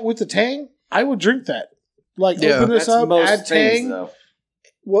 man, like with the Tang, I would drink that. Like, Yeah. open this That's up, most add things, Tang. though.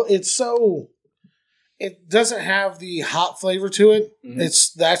 Well, it doesn't have the hot flavor to it.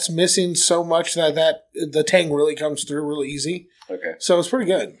 Mhm. That's missing so much that the Tang really comes through really easy. Okay. So it's pretty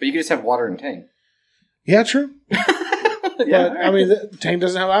good. But you can just have water and Tang. Yeah, true. Yeah, But I mean, the Tang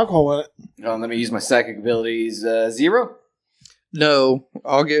doesn't have alcohol in it. let me use my psychic abilities. 0. No,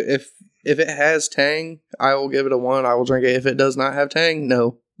 I'll give if it has Tang, I will give it a 1. I will drink it. If it does not have Tang,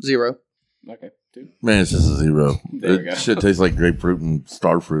 no, 0. Okay, 2. Man, it's just a 0. There we go. It shit tastes like grapefruit and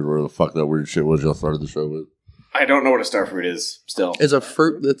starfruit or the fuck that weird shit was y'all started the show with. I don't know what a starfruit is. Still, It's a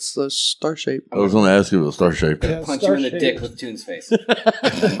fruit that's a star shape. I was going to ask you if it was star shaped. Yeah. punch you in the Star-shaped. dick with Toon's face.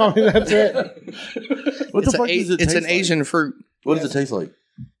 I mean, that's it. What It's, the fuck does it it's taste an like? Asian fruit. What does it taste like?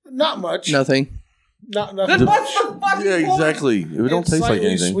 Not much. Nothing. Not Then nothing. what's the fucking Yeah, point? exactly. It don't It's taste like slightly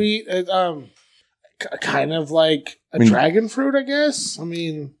anything. sweet. It, kind of like a dragon fruit, I guess. I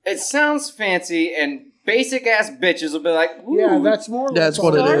mean, It sounds fancy, and basic ass bitches will be like, "Ooh, yeah, that's more. That's like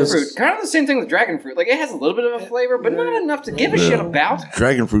what it star is. fruit." Kind of the same thing with dragon fruit. Like it has a little bit of a flavor, but not enough to give a Yeah. shit about.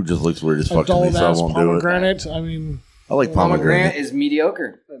 Dragon fruit just looks weird as A fuck to me, dull so I ass won't do it. pomegranate. I mean, I like Pomegranate pomegranate. is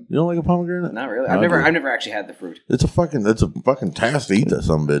mediocre. You don't like a pomegranate? Not really. I I've do. never actually had the fruit. It's a fucking task to eat that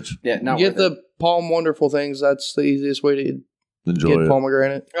some bitch. Yeah, not Get worth it. the Palm Wonderful things. That's the easiest way to Enjoy get it.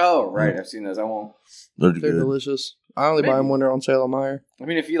 pomegranate. Oh, right. I've seen those. I won't. They're They're good. delicious. I only buy them when they're on sale at Meyer. I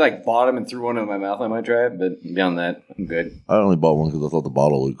mean, if you like bought them and threw one in my mouth, I might try it. But beyond that, I'm good. I only bought one because I thought the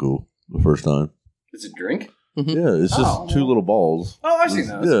bottle looked cool the first time. It's a drink. Yeah, it's just Oh. 2 little balls. Oh, I've seen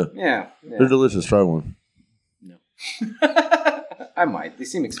those. Yeah. Yeah. They're delicious. Try one. I might. They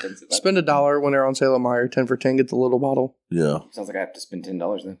seem expensive. Spend $1 when they're on sale at Meyer. 10 for 10. Get the little bottle. Yeah. Sounds like I have to spend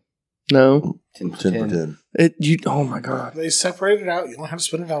 $10 then. No, 10 for 10 10. for 10. Oh my god. they separate it out. You don't have to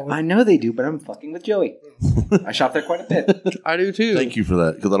spend it out. I know they do, but I'm fucking with Joey. I shop there quite a bit. I do too. Thank you for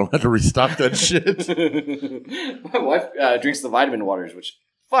that because I don't have to restock that shit. My wife drinks the vitamin waters, which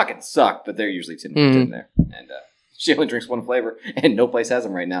fucking suck, but they're usually 10 for 10 there. And she only drinks one flavor, and no place has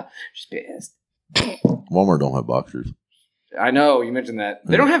them right now. She's pissed. Walmart don't have boxers. I know, you mentioned that.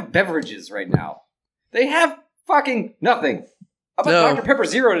 They don't have beverages right now. They have fucking nothing. How about No. Dr. Pepper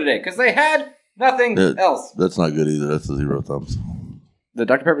Zero today? Because they had nothing Yeah. else. That's not good either. That's a 0 thumbs. The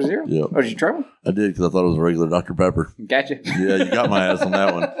Dr. Pepper Zero? Yep. Oh, did you try one? I did because I thought it was a regular Dr. Pepper. Gotcha. Yeah, you got my ass on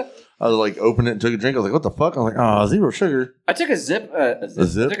that one. I was like, opened it and took a drink. I was like, what the fuck? I was like, oh, 0 sugar. I took a zip. A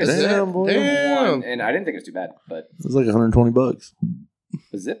zip? I took a Damn, zip. boy. Damn. One, and I didn't think it was too bad, but It was like $120.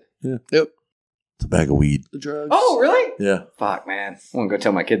 a zip? Yep. It's a bag of weed. The drugs. Oh, really? Yeah. Fuck, man. I want to go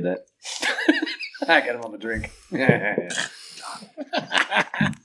tell my kid that. I got him on the drink.